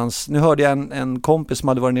någonstans. Nu hörde jag en kompis som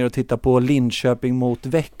hade varit ner och tittat på Linköping mot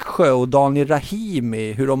Växjö och Daniel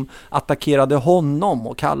Rahimi, hur de attackerade honom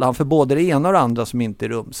och kallade han för både det ena och det andra som inte är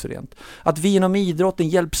rumsrent. Att vi inom idrotten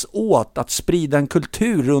hjälps åt att sprida en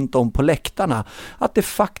kultur runt om på läktarna. Att det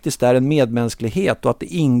faktiskt är en medmänsklighet och att det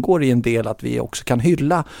ingår i en del att vi också kan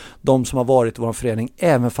hylla de som har varit i vår förening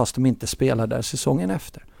även fast de inte spelar där säsongen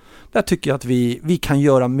efter. Där tycker jag att vi kan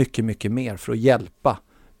göra mycket, mycket mer för att hjälpa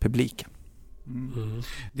publiken.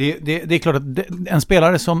 Det är klart att en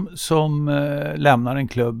spelare som lämnar en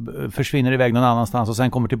klubb, försvinner iväg någon annanstans och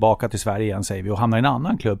sen kommer tillbaka till Sverige igen, säger vi, och hamnar i en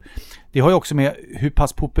annan klubb. Det har ju också med hur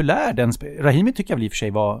pass populär den Rahimi tycker jag i och för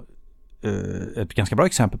sig var ett ganska bra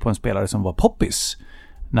exempel på en spelare som var poppis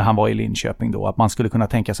när han var i Linköping då. Att man skulle kunna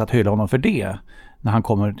tänka sig att hylla honom för det när han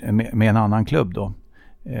kommer med en annan klubb då.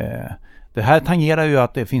 Det här tangerar ju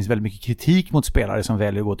att det finns väldigt mycket kritik mot spelare som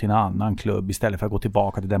väljer att gå till en annan klubb istället för att gå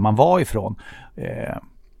tillbaka till där man var ifrån.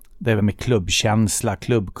 Det är med klubbkänsla,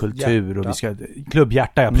 klubbkultur och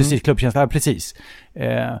klubbhjärta, precis, klubbkänsla, precis.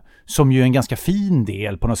 Som ju är en ganska fin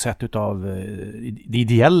del på något sätt utav det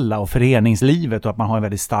ideella och föreningslivet och att man har en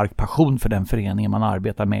väldigt stark passion för den föreningen man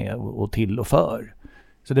arbetar med och till och för.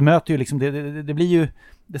 Så det möter ju liksom, det blir ju,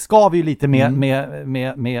 det skaver ju lite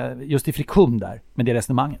med just i friktion där med det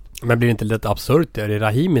resonemanget. Men blir det inte lite absurt i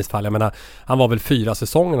Rahimis fall? Jag menar, han var väl 4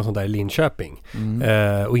 säsonger och sånt där i Linköping.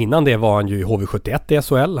 Och innan det var han ju i HV71 i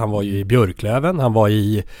SHL, han var ju i Björklöven, han var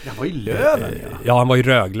i Löven. Ja, han var i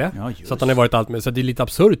Rögle. Ja, så att han har varit allt med. Så det är lite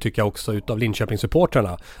absurt tycker jag också utav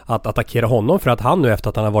Linköping-supportrarna att attackera honom för att han nu efter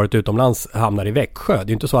att han har varit utomlands hamnar i Växjö. Det är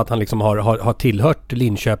ju inte så att han liksom har tillhört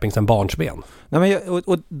Linköping sedan barnsben. Nej, men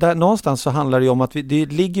och där någonstans så handlar det ju om att det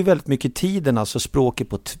ligger väldigt mycket tiden, alltså språket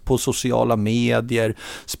på sociala medier,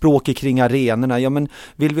 språket kring arenorna. Ja, men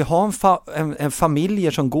vill vi ha en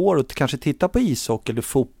familjer som går och kanske tittar på ishockey eller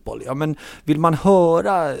fotboll? Ja, men vill man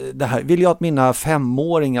höra det här? Vill jag att mina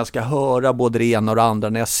 5-åringar ska höra både det ena och det andra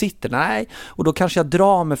när jag sitter? Nej, och då kanske jag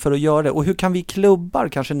drar mig för att göra det. Och hur kan vi klubbar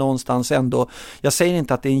kanske någonstans ändå, jag säger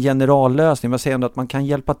inte att det är en generallösning, men jag säger ändå att man kan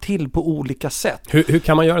hjälpa till på olika sätt. Hur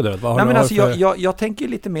kan man göra det? Vad har alltså, jag tänker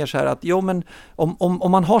lite mer så här att men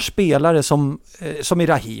om man har spelare som i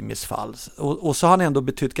Rahimis fall och så har han ändå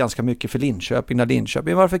betytt ganska mycket för Linköping när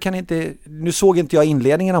Linköping, varför kan inte, nu såg inte jag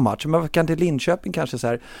inledningen av matchen, men varför kan inte Linköping kanske så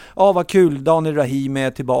här, vad kul, Daniel Rahimi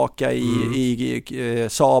är tillbaka i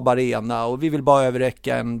Saab Arena och vi vill bara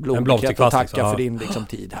överräcka en blombukett och tacka för din liksom,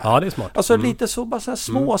 tid här. Ja, det är smart. Alltså lite så bara så här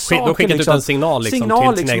små saker. Då skickar liksom, ut en signal till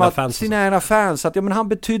sina egna fans att men han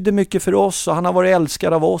betydde mycket för oss och han har varit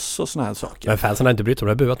älskad av oss och såna här saker. Men fansen har inte brytt, de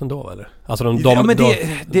har buat ändå, eller? Alltså de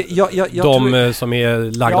som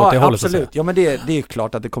är lagda åt det hållet. Absolut. Ja, men det är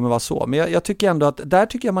klart att det kommer vara så. Men jag tycker ändå att där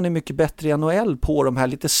tycker jag man är mycket bättre i NHL på de här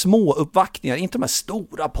lite små uppvaktningar. Inte de här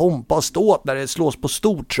stora pompa och ståt där det slås på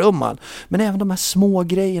stortrumman. Men även de här små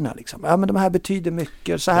grejerna liksom. Ja, men de här betyder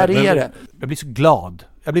mycket. Så här är det. Jag blir så glad.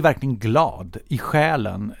 Jag blir verkligen glad i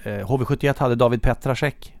själen. HV71 hade David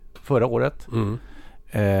Petrasek förra året.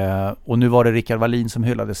 Och nu var det Rickard Wallin som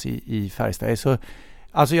hyllades i Färjestad. Så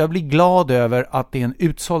alltså jag blir glad över att det är en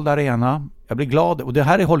utsåld arena. Jag blir glad, och det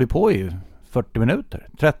här håller på i 40 minuter,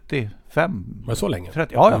 35. Var så länge?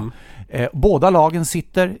 30, ja. Båda lagen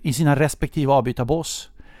sitter i sina respektive avbytarbås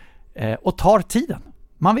och tar tiden.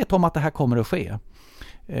 Man vet om att det här kommer att ske.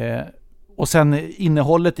 Och sen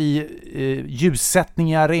innehållet i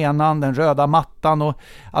ljussättning i arenan, den röda mattan och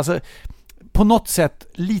alltså på något sätt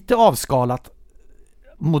lite avskalat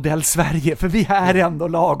modell Sverige, för vi är ändå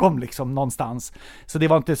lagom liksom någonstans. Så det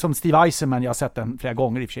var inte som Steve Eisenman, jag har sett den flera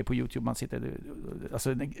gånger i och för sig på YouTube, man sitter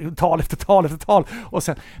alltså tal efter tal och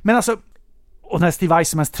sen, men alltså, och när Steve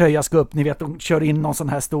Eisenmans tröja ska upp, ni vet, de kör in någon sån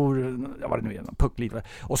här stor, vad det nu är, någon pucklivare,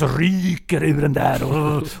 och så ryker ur den där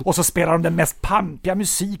och så spelar de den mest pampiga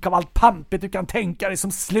musik av allt pampigt du kan tänka dig,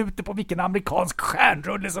 som sluter på vilken amerikansk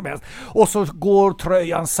stjärnrulle som helst, och så går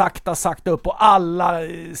tröjan sakta upp och alla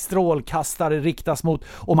strålkastare riktas mot,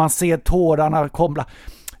 och man ser tårarna komma.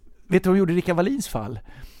 Vet du vad de gjorde i Rickard Wallins fall?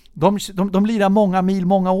 De lirar många mil,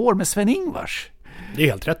 många år med Sven-Ingvars. Det är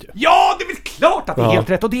helt rätt ju. Ja, det är väl klart att det är helt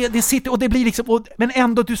rätt. Och det sitter, och det blir liksom, men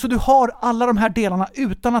ändå så du har alla de här delarna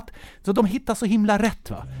utan att, så de hittar så himla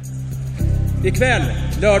rätt, va? Ikväll,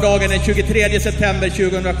 lördagen den 23 september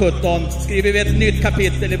 2017, skriver vi ett nytt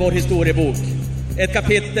kapitel i vår historiebok. Ett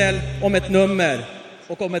kapitel om ett nummer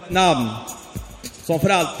och om ett namn som för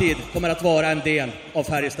alltid kommer att vara en del av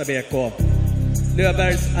Färjestad BK.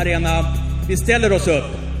 Löfbergs Arena, vi ställer oss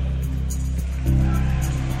upp.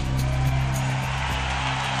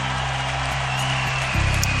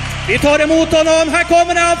 Vi tar emot honom, här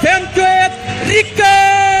kommer han, 51,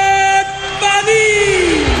 Rickard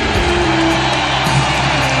Wallin!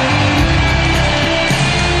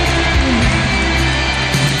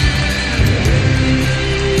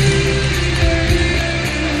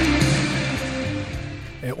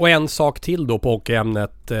 Och en sak till då på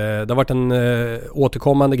hockeyämnet. Det har varit en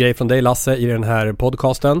återkommande grej från dig, Lasse, i den här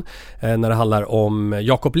podcasten när det handlar om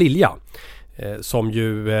Jakob Lilja. Som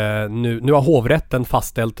ju nu har hovrätten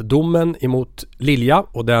fastställt domen emot Lilja,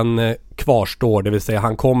 och den kvarstår, det vill säga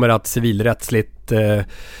han kommer att civilrättsligt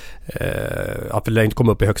att väl inte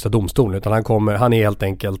komma upp i högsta domstolen, utan han är helt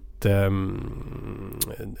enkelt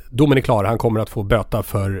domen är klar, han kommer att få böta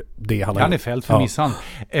för det han har gjort. Han är fälld för misshandel.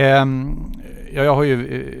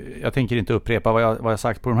 Jag tänker inte upprepa vad jag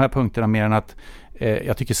sagt på de här punkterna, mer än att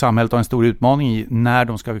jag tycker samhället har en stor utmaning i när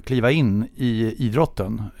de ska kliva in i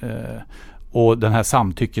idrotten. Och den här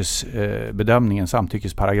samtyckesbedömningen,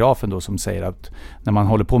 samtyckesparagrafen då, som säger att när man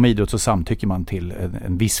håller på med idrott så samtycker man till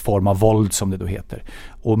en viss form av våld, som det då heter.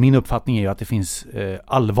 Och min uppfattning är ju att det finns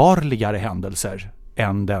allvarligare händelser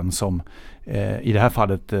än den som i det här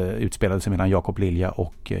fallet utspelade sig mellan Jakob Lilja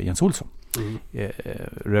och Jens Olsson.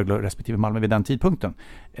 Rögle respektive Malmö vid den tidpunkten.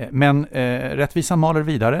 Men rättvisan maler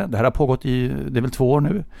vidare. Det här har pågått det är väl 2 år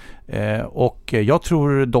nu. Och jag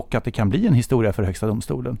tror dock att det kan bli en historia för Högsta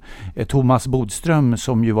domstolen. Thomas Bodström,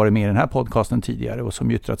 som ju varit med i den här podcasten tidigare och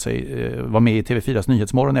som yttrat sig, var med i TV4s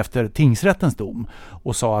Nyhetsmorgon efter tingsrättens dom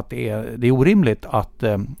och sa att det är orimligt att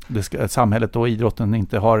samhället och idrotten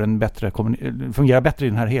inte har en fungerar bättre i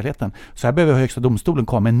den här helheten. Så här behöver Högsta domstolen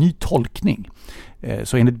komma med en ny tolkning.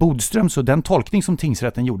 Så enligt Bodström, så den tolkning som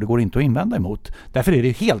tingsrätten gjorde går inte att invända emot. Därför är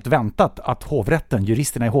det helt väntat att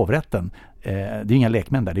juristerna i hovrätten, det är inga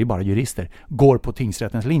lekmän där, det är bara jurister, går på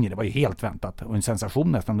tingsrättens linje. Det var ju helt väntat och en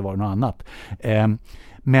sensation nästan, det var något annat.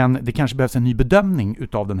 Men det kanske behövs en ny bedömning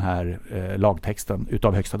utav den här lagtexten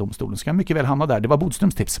utav Högsta domstolen. Så kan mycket väl hamna där. Det var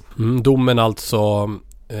Bodströms tips. Domen alltså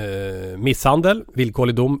misshandel,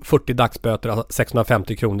 villkorlig dom, 40 dagsböter,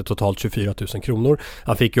 650 kronor, totalt 24 000 kronor.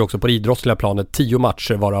 Han fick ju också på idrottsliga planet 10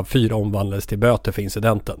 matcher, varav 4 omvandlades till böter för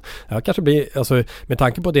incidenten. Det kanske blir, alltså, med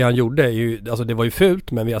tanke på det han gjorde, alltså det var ju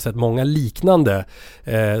fult, men vi har sett många liknande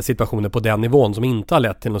situationer på den nivån som inte har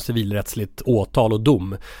lett till något civilrättsligt åtal och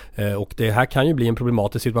dom. Och det här kan ju bli en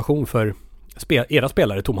problematisk situation för era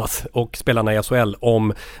spelare, Thomas, och spelarna i SHL,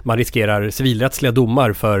 om man riskerar civilrättsliga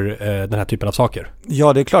domar för den här typen av saker.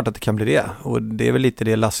 Ja, det är klart att det kan bli det. Och det är väl lite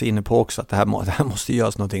det Lasse är inne på också, att det här måste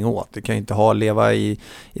göras någonting åt. Det kan ju inte leva i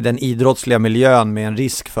den idrottsliga miljön med en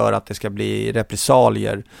risk för att det ska bli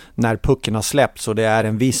repressalier när pucken har släppts, och det är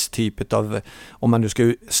en viss typ av, om man nu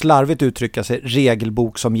ska slarvigt uttrycka sig,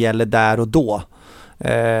 regelbok som gäller där och då.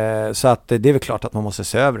 Så att det är väl klart att man måste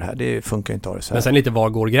se över det här. Det funkar inte att ha det så här. Men sen lite, var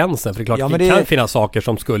går gränsen? För det är klart, det kan finnas saker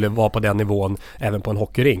som skulle vara på den nivån även på en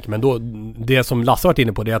hockeyrink. Men då, det som Lasse varit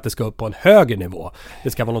inne på, det är att det ska upp på en högre nivå.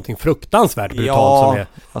 Det ska vara någonting fruktansvärt brutalt som är...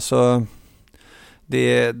 alltså...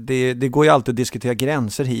 Det går ju alltid att diskutera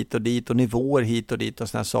gränser hit och dit och nivåer hit och dit och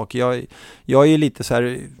såna här saker. Jag är ju lite så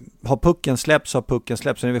här, har pucken släppts, så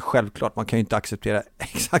är det väl självklart, man kan ju inte acceptera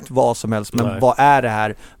exakt vad som helst, men vad är det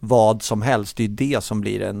här vad som helst? Det är ju det som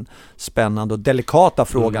blir en spännande och delikata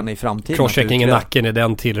frågan i framtiden. Crosschecking i nacken, är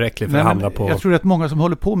den tillräcklig för att hamna på... Jag tror att många som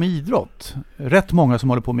håller på med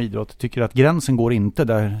idrott, tycker att gränsen går inte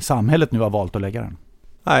där samhället nu har valt att lägga den.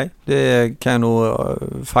 Nej, det kan jag nog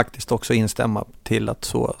faktiskt också instämma till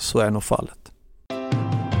att så är nog fallet.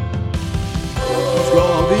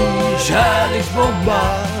 Ska vi kärleksbomba?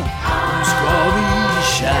 Nu ska vi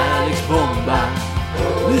kärleksbomba.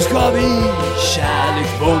 Nu ska vi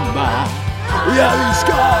kärleksbomba. Ja, vi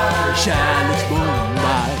ska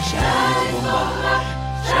kärleksbomba. Kärleksbomba.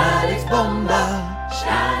 Kärleksbomba.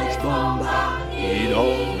 Kärleksbomba.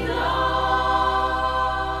 Idag.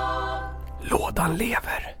 Lådan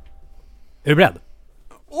lever. Är du beredd?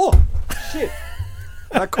 Shit!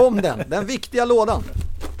 Här kom den viktiga lådan.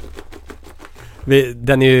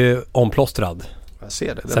 Den är ju omplåstrad. Jag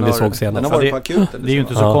ser det. Sen vi såg senast. Den har varit på akuten. Det är ju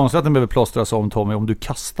inte så konstigt att den behöver plåstras om, Tommy, om du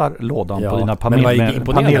kastar lådan på dina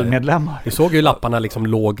panelmedlemmar. Vi såg ju lapparna liksom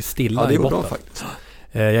låg stilla i botten. Faktiskt.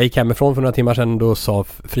 Jag gick hemifrån för några timmar sedan, då sa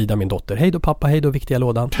Frida, min dotter, hej då pappa, hej då viktiga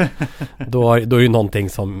lådan. då är det ju någonting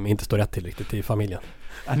som inte står rätt till riktigt i familjen.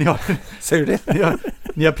 Ja, säger du det?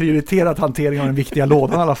 Ni har prioriterat hanteringen av den viktiga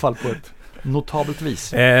lådan i alla fall på ett notabelt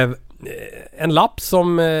vis. En lapp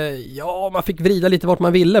som, man fick vrida lite vart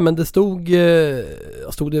man ville, men det stod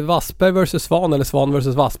det Wassberg vs Svan eller Svan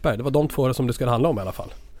vs Wassberg. Det var de två som det skulle handla om i alla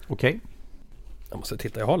fall. Okej. Jag måste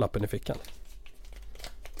titta, jag har lappen i fickan.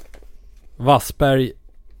 Wassberg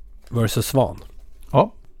vs Svan.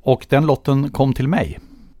 Ja, och den lotten kom till mig.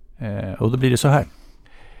 Och då blir det så här.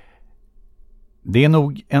 Det är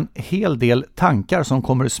nog en hel del tankar som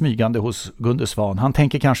kommer smygande hos Gunde Svan. Han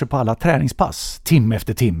tänker kanske på alla träningspass, timme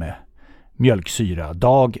efter timme. Mjölksyra,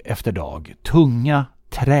 dag efter dag. Tunga,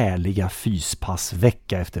 träliga fyspass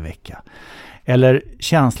vecka efter vecka. Eller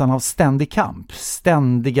känslan av ständig kamp,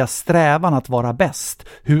 ständiga strävan att vara bäst.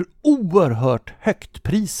 Hur oerhört högt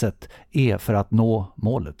priset är för att nå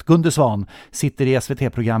målet. Gunde Svan sitter i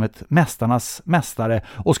SVT-programmet Mästarnas mästare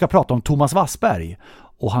och ska prata om Thomas Wassberg.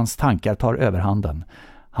 Och hans tankar tar överhanden.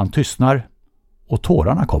 Han tystnar och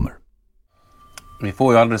tårarna kommer. Vi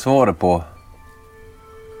får ju aldrig svaret på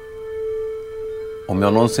om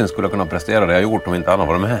jag någonsin skulle kunna prestera det jag gjort om inte Anna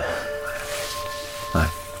varit med. Nej.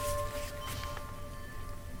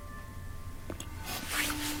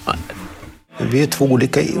 Vi är två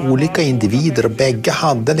olika individer och bägge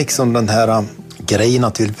hade liksom den här grejen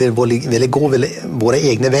att vi ville gå våra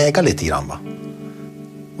egna vägar lite grann, va?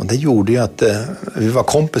 Och det gjorde ju att vi var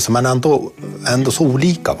kompisar men ändå så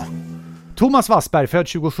olika, va? Thomas Wassberg född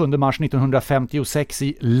 27 mars 1956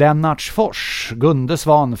 i Lennartsfors. Gunde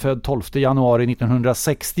Svan född 12 januari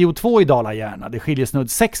 1962 i Dala-Järna. Det skiljer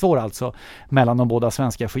snudd 6 år alltså mellan de båda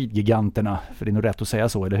svenska skidgiganterna, för det är nog rätt att säga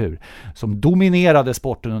så, eller hur? Som dominerade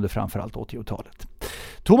sporten under framförallt 80-talet.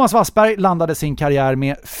 Thomas Wassberg landade sin karriär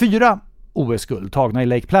med 4 OS-guld tagna i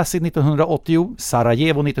Lake Placid 1980,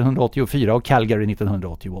 Sarajevo 1984 och Calgary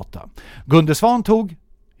 1988. Gunde Svan tog,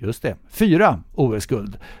 just det, 4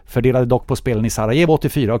 OS-guld, fördelade dock på spelen i Sarajevo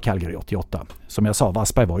 84 och Calgary 88. Som jag sa,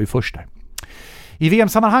 Wassberg var ju först där. I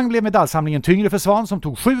VM-sammanhang blev medaljsamlingen tyngre för Svan som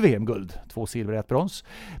tog 7 VM-guld, 2 silver och 1 brons,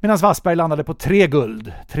 medan Wassberg landade på 3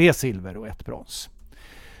 guld, 3 silver och 1 brons.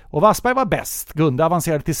 Och Wassberg var bäst. Gunde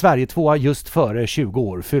avancerade till Sverige 2 just före 20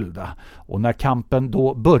 år fyllda. Och när kampen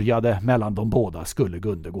då började mellan de båda skulle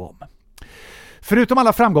Gunde gå om. Förutom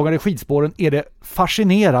alla framgångar i skidspåren är det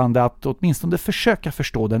fascinerande att åtminstone försöka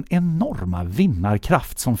förstå den enorma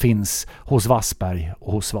vinnarkraft som finns hos Wassberg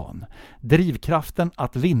och hos Svan. Drivkraften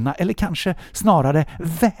att vinna, eller kanske snarare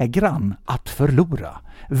vägran att förlora.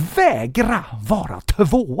 Vägra vara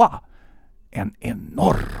tvåa. En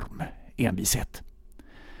enorm envishet.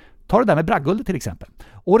 Ta det där med bragdguldet till exempel.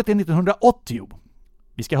 Året är 1980.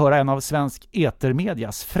 Vi ska höra en av svensk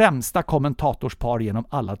etermedias främsta kommentatorspar genom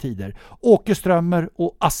alla tider. Åke Strömmer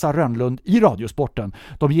och Assa Rönnlund i Radiosporten.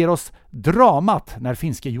 De ger oss dramat när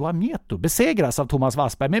finske Juha Mieto besegras av Thomas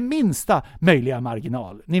Wassberg med minsta möjliga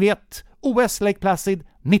marginal. Ni vet, OS Lake Placid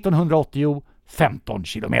 1980, 15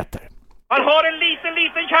 kilometer. Han har en liten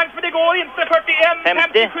chans, men det går inte. 41,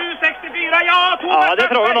 57, 64, ja, Thomas. Ja, det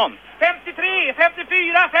tror jag någon. 53,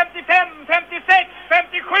 54, 55, 56,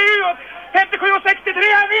 57 och 63,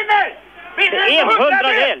 han vinner! Med en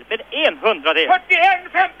hundradel, med en hundradel. 41,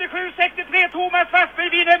 57, 63, Thomas Wassberg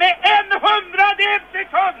vinner med 100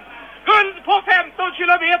 sekund! Guld på 15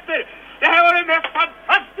 kilometer! Det här var det mest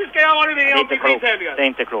fantastiska jag varit med om i skidtävlingar. Det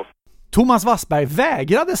är inte klokt. Thomas Wassberg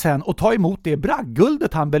vägrade sen att ta emot det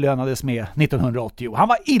bragdguldet han belönades med 1980. Han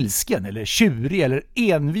var ilsken eller tjurig eller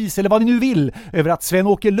envis eller vad ni nu vill över att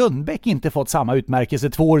Sven-Åke Lundbäck inte fått samma utmärkelse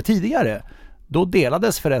 2 år tidigare. Då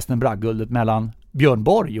delades förresten bragdguldet mellan Björn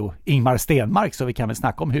Borg och Ingmar Stenmark, så vi kan väl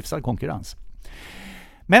snacka om hyfsad konkurrens.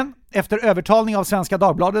 Men efter övertalning av Svenska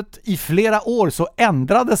Dagbladet i flera år så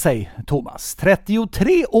ändrade sig Thomas.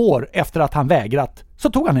 33 år efter att han vägrat så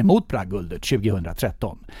tog han emot bragdguldet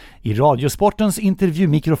 2013. I Radiosportens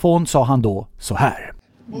intervjumikrofon sa han då så här.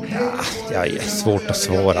 Ja, det är svårt att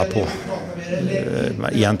svara på.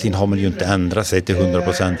 Egentligen har man ju inte ändrat sig till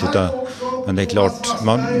 100%, men det är klart,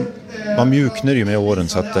 man mjuknar ju med åren,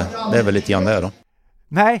 så att det är väl lite grann där då.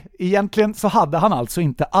 Nej, egentligen så hade han alltså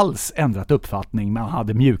inte alls ändrat uppfattning, men han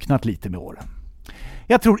hade mjuknat lite med åren.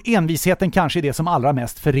 Jag tror envisheten kanske är det som allra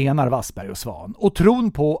mest förenar Wassberg och Svan. Och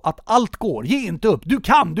tron på att allt går, ge inte upp, du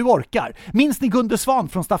kan, du orkar. Minns ni Gunde Svan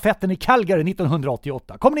från stafetten i Calgary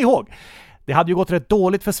 1988? Kommer ni ihåg? Det hade ju gått rätt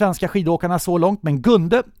dåligt för svenska skidåkarna så långt, men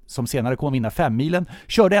Gunde, som senare kom vinna 5-milen,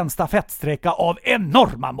 körde en stafettsträcka av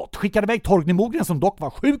enorma mått. Skickade iväg Torgny Mogren som dock var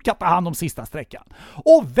sjuk att ta hand om sista sträckan.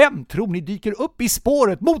 Och vem tror ni dyker upp i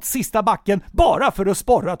spåret mot sista backen bara för att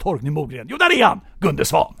sporra Torgny Mogren? Jo, där är han, Gunde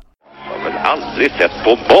Svan. Jag har väl aldrig sett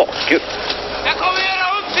på baken. Jag kommer göra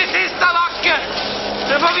upp till sista backen.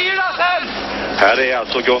 Du får vila sen. Här är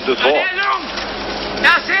alltså Gunde Svan. Det är lugnt.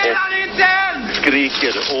 Jag ser han inte än. Skriker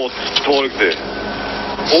åt Torgny.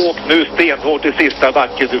 Åk nu stenhårt till sista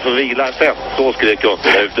backen, du får vila sen. Så skrek Gunde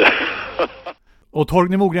där ute. Och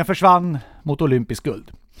Torgny Mogren försvann mot olympisk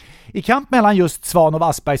guld. I kamp mellan just Svan och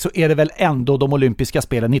Wassberg så är det väl ändå de olympiska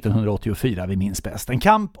spelen 1984 vi minns bäst. En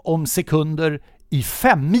kamp om sekunder i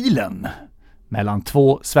 5-milen mellan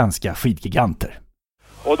två svenska skidgiganter.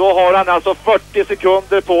 Och då har han alltså 40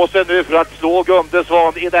 sekunder på sig nu för att slå Gunde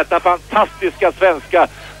Svan i detta fantastiska svenska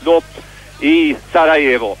lopp i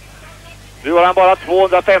Sarajevo. Nu har han bara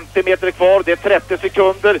 250 meter kvar, det är 30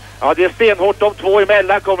 sekunder. Ja, det är stenhårt de två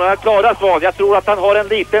emellan. Kommer han att klara Svan? Jag tror att han har en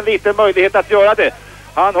liten möjlighet att göra det.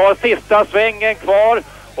 Han har sista svängen kvar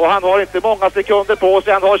och han har inte många sekunder på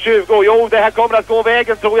sig. Han har 20. Jo, det här kommer att gå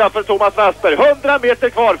vägen tror jag för Thomas Wassberg. 100 meter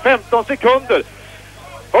kvar, 15 sekunder.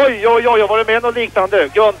 Oj, var det med något liknande?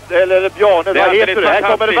 Bjarne, vad heter det?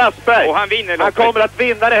 Här kommer Wassberg. Och han vinner loppet. Han kommer att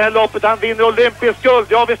vinna det här loppet. Han vinner olympisk guld.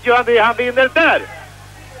 Ja, visst gör han det. Han vinner där.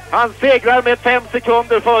 Han segrar med 5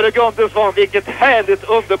 sekunder före Gunde Svan. Vilket härligt,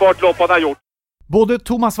 underbart lopp han har gjort. Både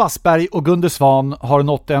Thomas Wassberg och Gunde Svan har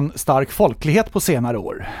nått en stark folklighet på senare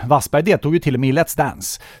år. Wassberg deltog ju till och med i Let's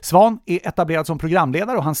Dance. Svan är etablerad som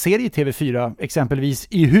programledare och han ser i TV4 exempelvis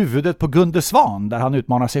I huvudet på Gunde Svan, där han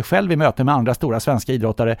utmanar sig själv i möte med andra stora svenska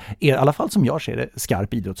idrottare, är i alla fall som jag ser det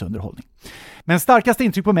skarp idrottsunderhållning. Men starkast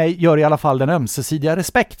intryck på mig gör i alla fall den ömsesidiga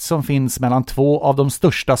respekt som finns mellan två av de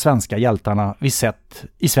största svenska hjältarna vi sett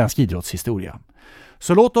i svensk idrottshistoria.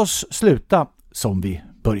 Så låt oss sluta som vi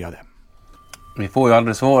började. Vi får ju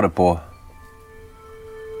aldrig svaret på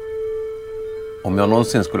om jag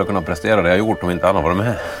någonsin skulle kunna prestera det jag gjort om inte alla var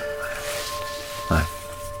med. Nej.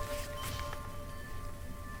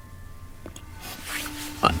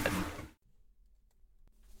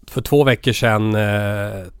 För 2 veckor sedan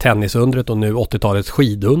tennisundret och nu 80-talets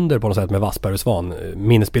skidunder på något sätt med Wassberg och Svan.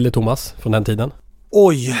 Minnesbilder, Thomas, från den tiden?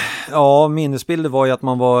 Oj, ja, minnesbilder var ju att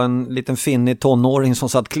man var en liten finnig tonåring som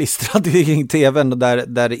satt klistrad kring tvn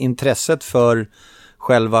där intresset för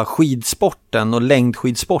själva skidsporten och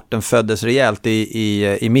längdskidsporten föddes rejält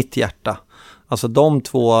i mitt hjärta. Alltså de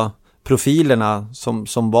två profilerna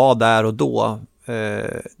som var där och då,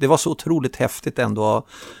 det var så otroligt häftigt ändå att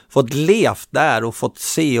fått levt där och fått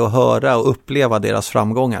se och höra och uppleva deras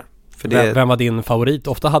framgångar. För vem var din favorit?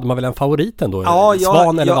 Ofta hade man väl en favorit ändå? Ja,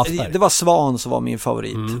 Svan eller Wassberg? Det var Svan som var min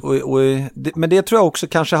favorit. Men det tror jag också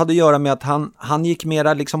kanske hade att göra med att han gick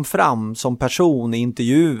mera liksom fram som person i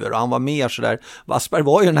intervjuer och han var mer sådär. Wassberg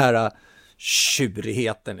var ju den här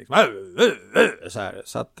tjurigheten liksom.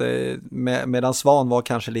 Så att medan Svan var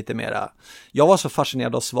kanske lite mera. Jag var så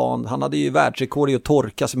fascinerad av Svan. Han hade ju världsrekord i att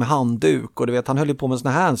torka sig med handduk och du vet, han höll ju på med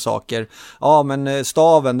såna här saker. Ja, men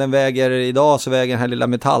staven, den väger idag så väger den här lilla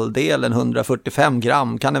metalldelen 145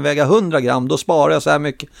 gram. Kan den väga 100 gram, då sparar jag så här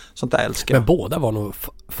mycket. Sånt där älskar jag. Men båda var nog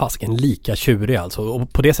fasken lika tjuriga alltså.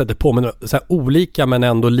 Och på det sättet påminner så här olika men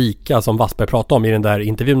ändå lika som Wassberg pratade om i den där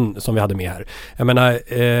intervjun som vi hade med här. Jag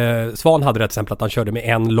menar, Svan hade rätt exempel att han körde med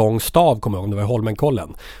en lång stav, kommer jag ihåg, det var i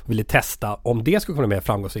Holmenkollen. Ville testa om det skulle kunna bli mer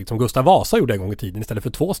framgångsrikt som Gustav Vasa gjorde en gång i tiden istället för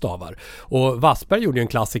 2 stavar. Och Wassberg gjorde ju en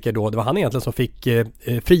klassiker då, det var han egentligen som fick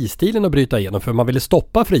fristilen att bryta igenom för man ville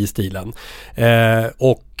stoppa fristilen.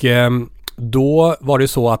 Då var det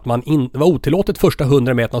så att det var otillåtet första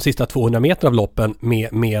 100 meter och sista 200 meter av loppen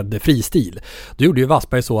med fristil. Då gjorde ju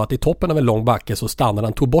Wassberg så att i toppen av en lång backe så stannade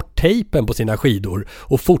han, tog bort tejpen på sina skidor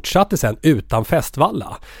och fortsatte sen utan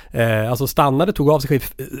fästvalla. Alltså stannade, tog av sig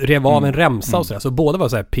rev av en remsa och sådär. Så båda var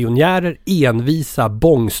så här pionjärer, envisa,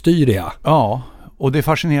 bångstyriga. Ja. Och det är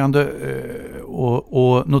fascinerande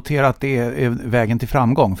att notera att det är vägen till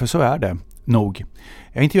framgång, för så är det nog.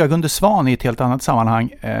 Jag intervjuade Gunde Svan i ett helt annat sammanhang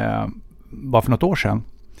bara för något år sedan.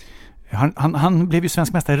 Han blev ju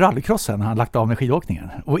svensk mästare i rallycrossen när han lagt av med skidåkningen.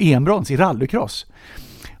 Och EM-brons i rallycross.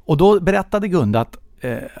 Och då berättade Gunde att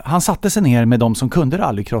han satte sig ner med de som kunde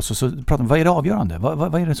rallycross och så pratade om vad är det avgörande?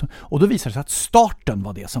 Vad är det som? Och då visade det sig att starten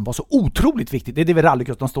var det som var så otroligt viktigt. Det är det vid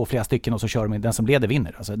rallycross, de står flera stycken och så kör de, den som leder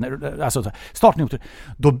vinner. Alltså starten är otroligt.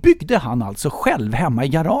 Då byggde han alltså själv hemma i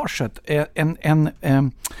garaget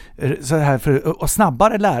så här för att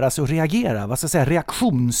snabbare lära sig att reagera, vad ska jag säga,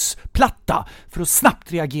 reaktionsplatta för att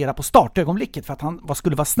snabbt reagera på startögonblicket för att han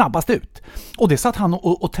skulle vara snabbast ut. Och det satt han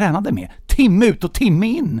och tränade med. Timme ut och timme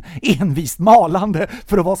in, envist malande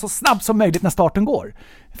för att vara så snabb som möjligt när starten går.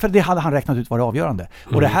 För det hade han räknat ut var det avgörande.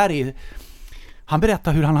 Och det här är... Han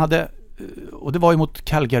berättade hur han hade... Och det var ju mot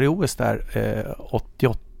Calgary OS där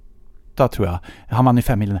 88 tror jag. Han vann i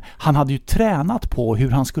 5 milen. Han hade ju tränat på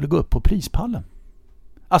hur han skulle gå upp på prispallen.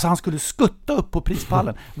 Alltså han skulle skutta upp på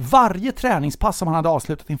prispallen. Varje träningspass som han hade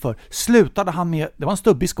avslutat inför slutade han med, det var en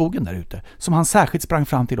stubbe i skogen där ute, som han särskilt sprang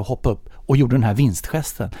fram till och hoppade upp och gjorde den här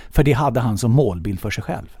vinstgesten. För det hade han som målbild för sig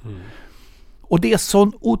själv. Och det är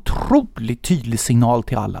sån otroligt tydlig signal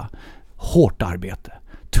till alla. Hårt arbete.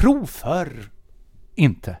 Tro för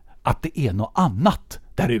inte att det är något annat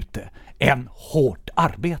där ute än hårt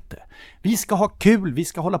arbete. Vi ska ha kul, vi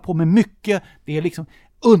ska hålla på med mycket. Det är liksom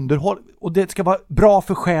underhåll och det ska vara bra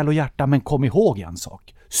för själ och hjärta, men kom ihåg en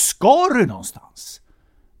sak. Ska du någonstans,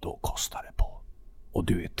 då kostar det på. Och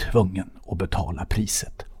du är tvungen att betala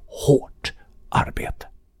priset. Hårt arbete.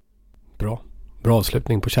 Bra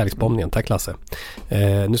avslutning på kärleksbombningen. Tack Lasse.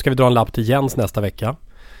 Nu ska vi dra en lapp till Jens nästa vecka.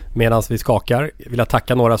 Medan vi skakar vill jag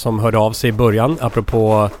tacka några som hörde av sig i början,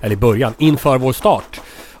 inför vår start.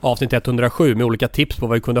 Avsnitt 107 med olika tips på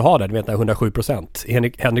vad vi kunde ha där, du vet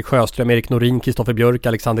 107%. Henrik Sjöström, Erik Norin, Kristoffer Björk,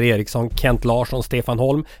 Alexander Eriksson, Kent Larsson, Stefan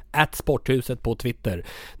Holm, @Sporthuset på Twitter.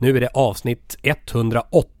 Nu är det avsnitt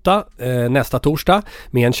 108 nästa torsdag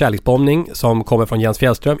med en kärleksbombning som kommer från Jens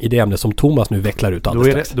Fjällström i det ämne som Thomas nu vecklar ut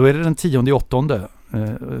alldeles strax. Då är det den 10/8.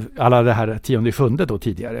 Alla det här 10/7 då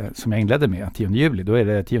tidigare som jag inledde med, 10 juli, då är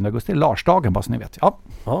det 10 augusti, Larsdagen bara så ni vet.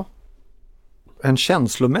 Ja. En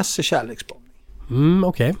känslomässig kärleksbombning.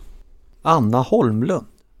 Okej. Anna Holmlund.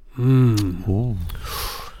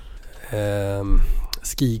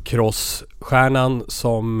 Skicross-stjärnan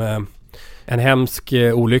som en hemsk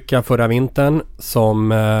olycka förra vintern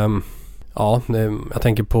som jag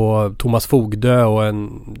tänker på Thomas Fogdö och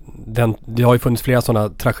det har ju funnits flera sådana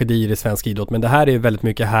tragedier i svensk idrott, men det här är väldigt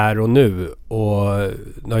mycket här och nu och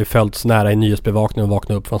det har ju följts nära i nyhetsbevakning och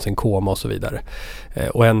vaknat upp från sin koma och så vidare.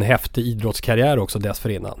 Och en häftig idrottskarriär också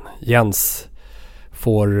dessförinnan. Jens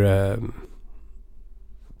får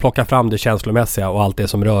plocka fram det känslomässiga och allt det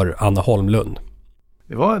som rör Anna Holmlund.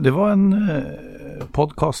 Det var en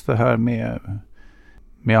podcast det här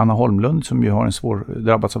med Anna Holmlund som ju har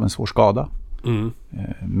drabbats av en svår skada.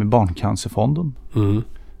 Med Barncancerfonden.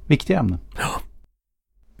 Viktiga ämnen. Ja.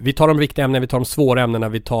 Vi tar de viktiga ämnen, vi tar de svåra ämnena,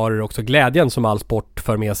 vi tar också glädjen som all sport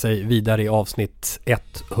för med sig vidare i avsnitt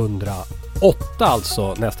 108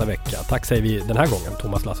 alltså nästa vecka. Tack säger vi den här gången,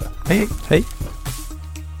 Thomas, Lasse. Hej.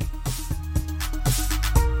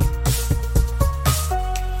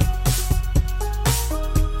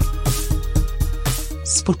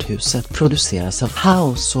 Sporthuset produceras av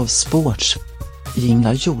House of Sports.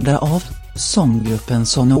 Jinglar gjorda av sånggruppen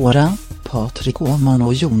Sonora, Patrik Åhman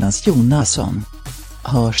och Jonas Jonasson.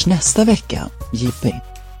 Hörs nästa vecka, JP.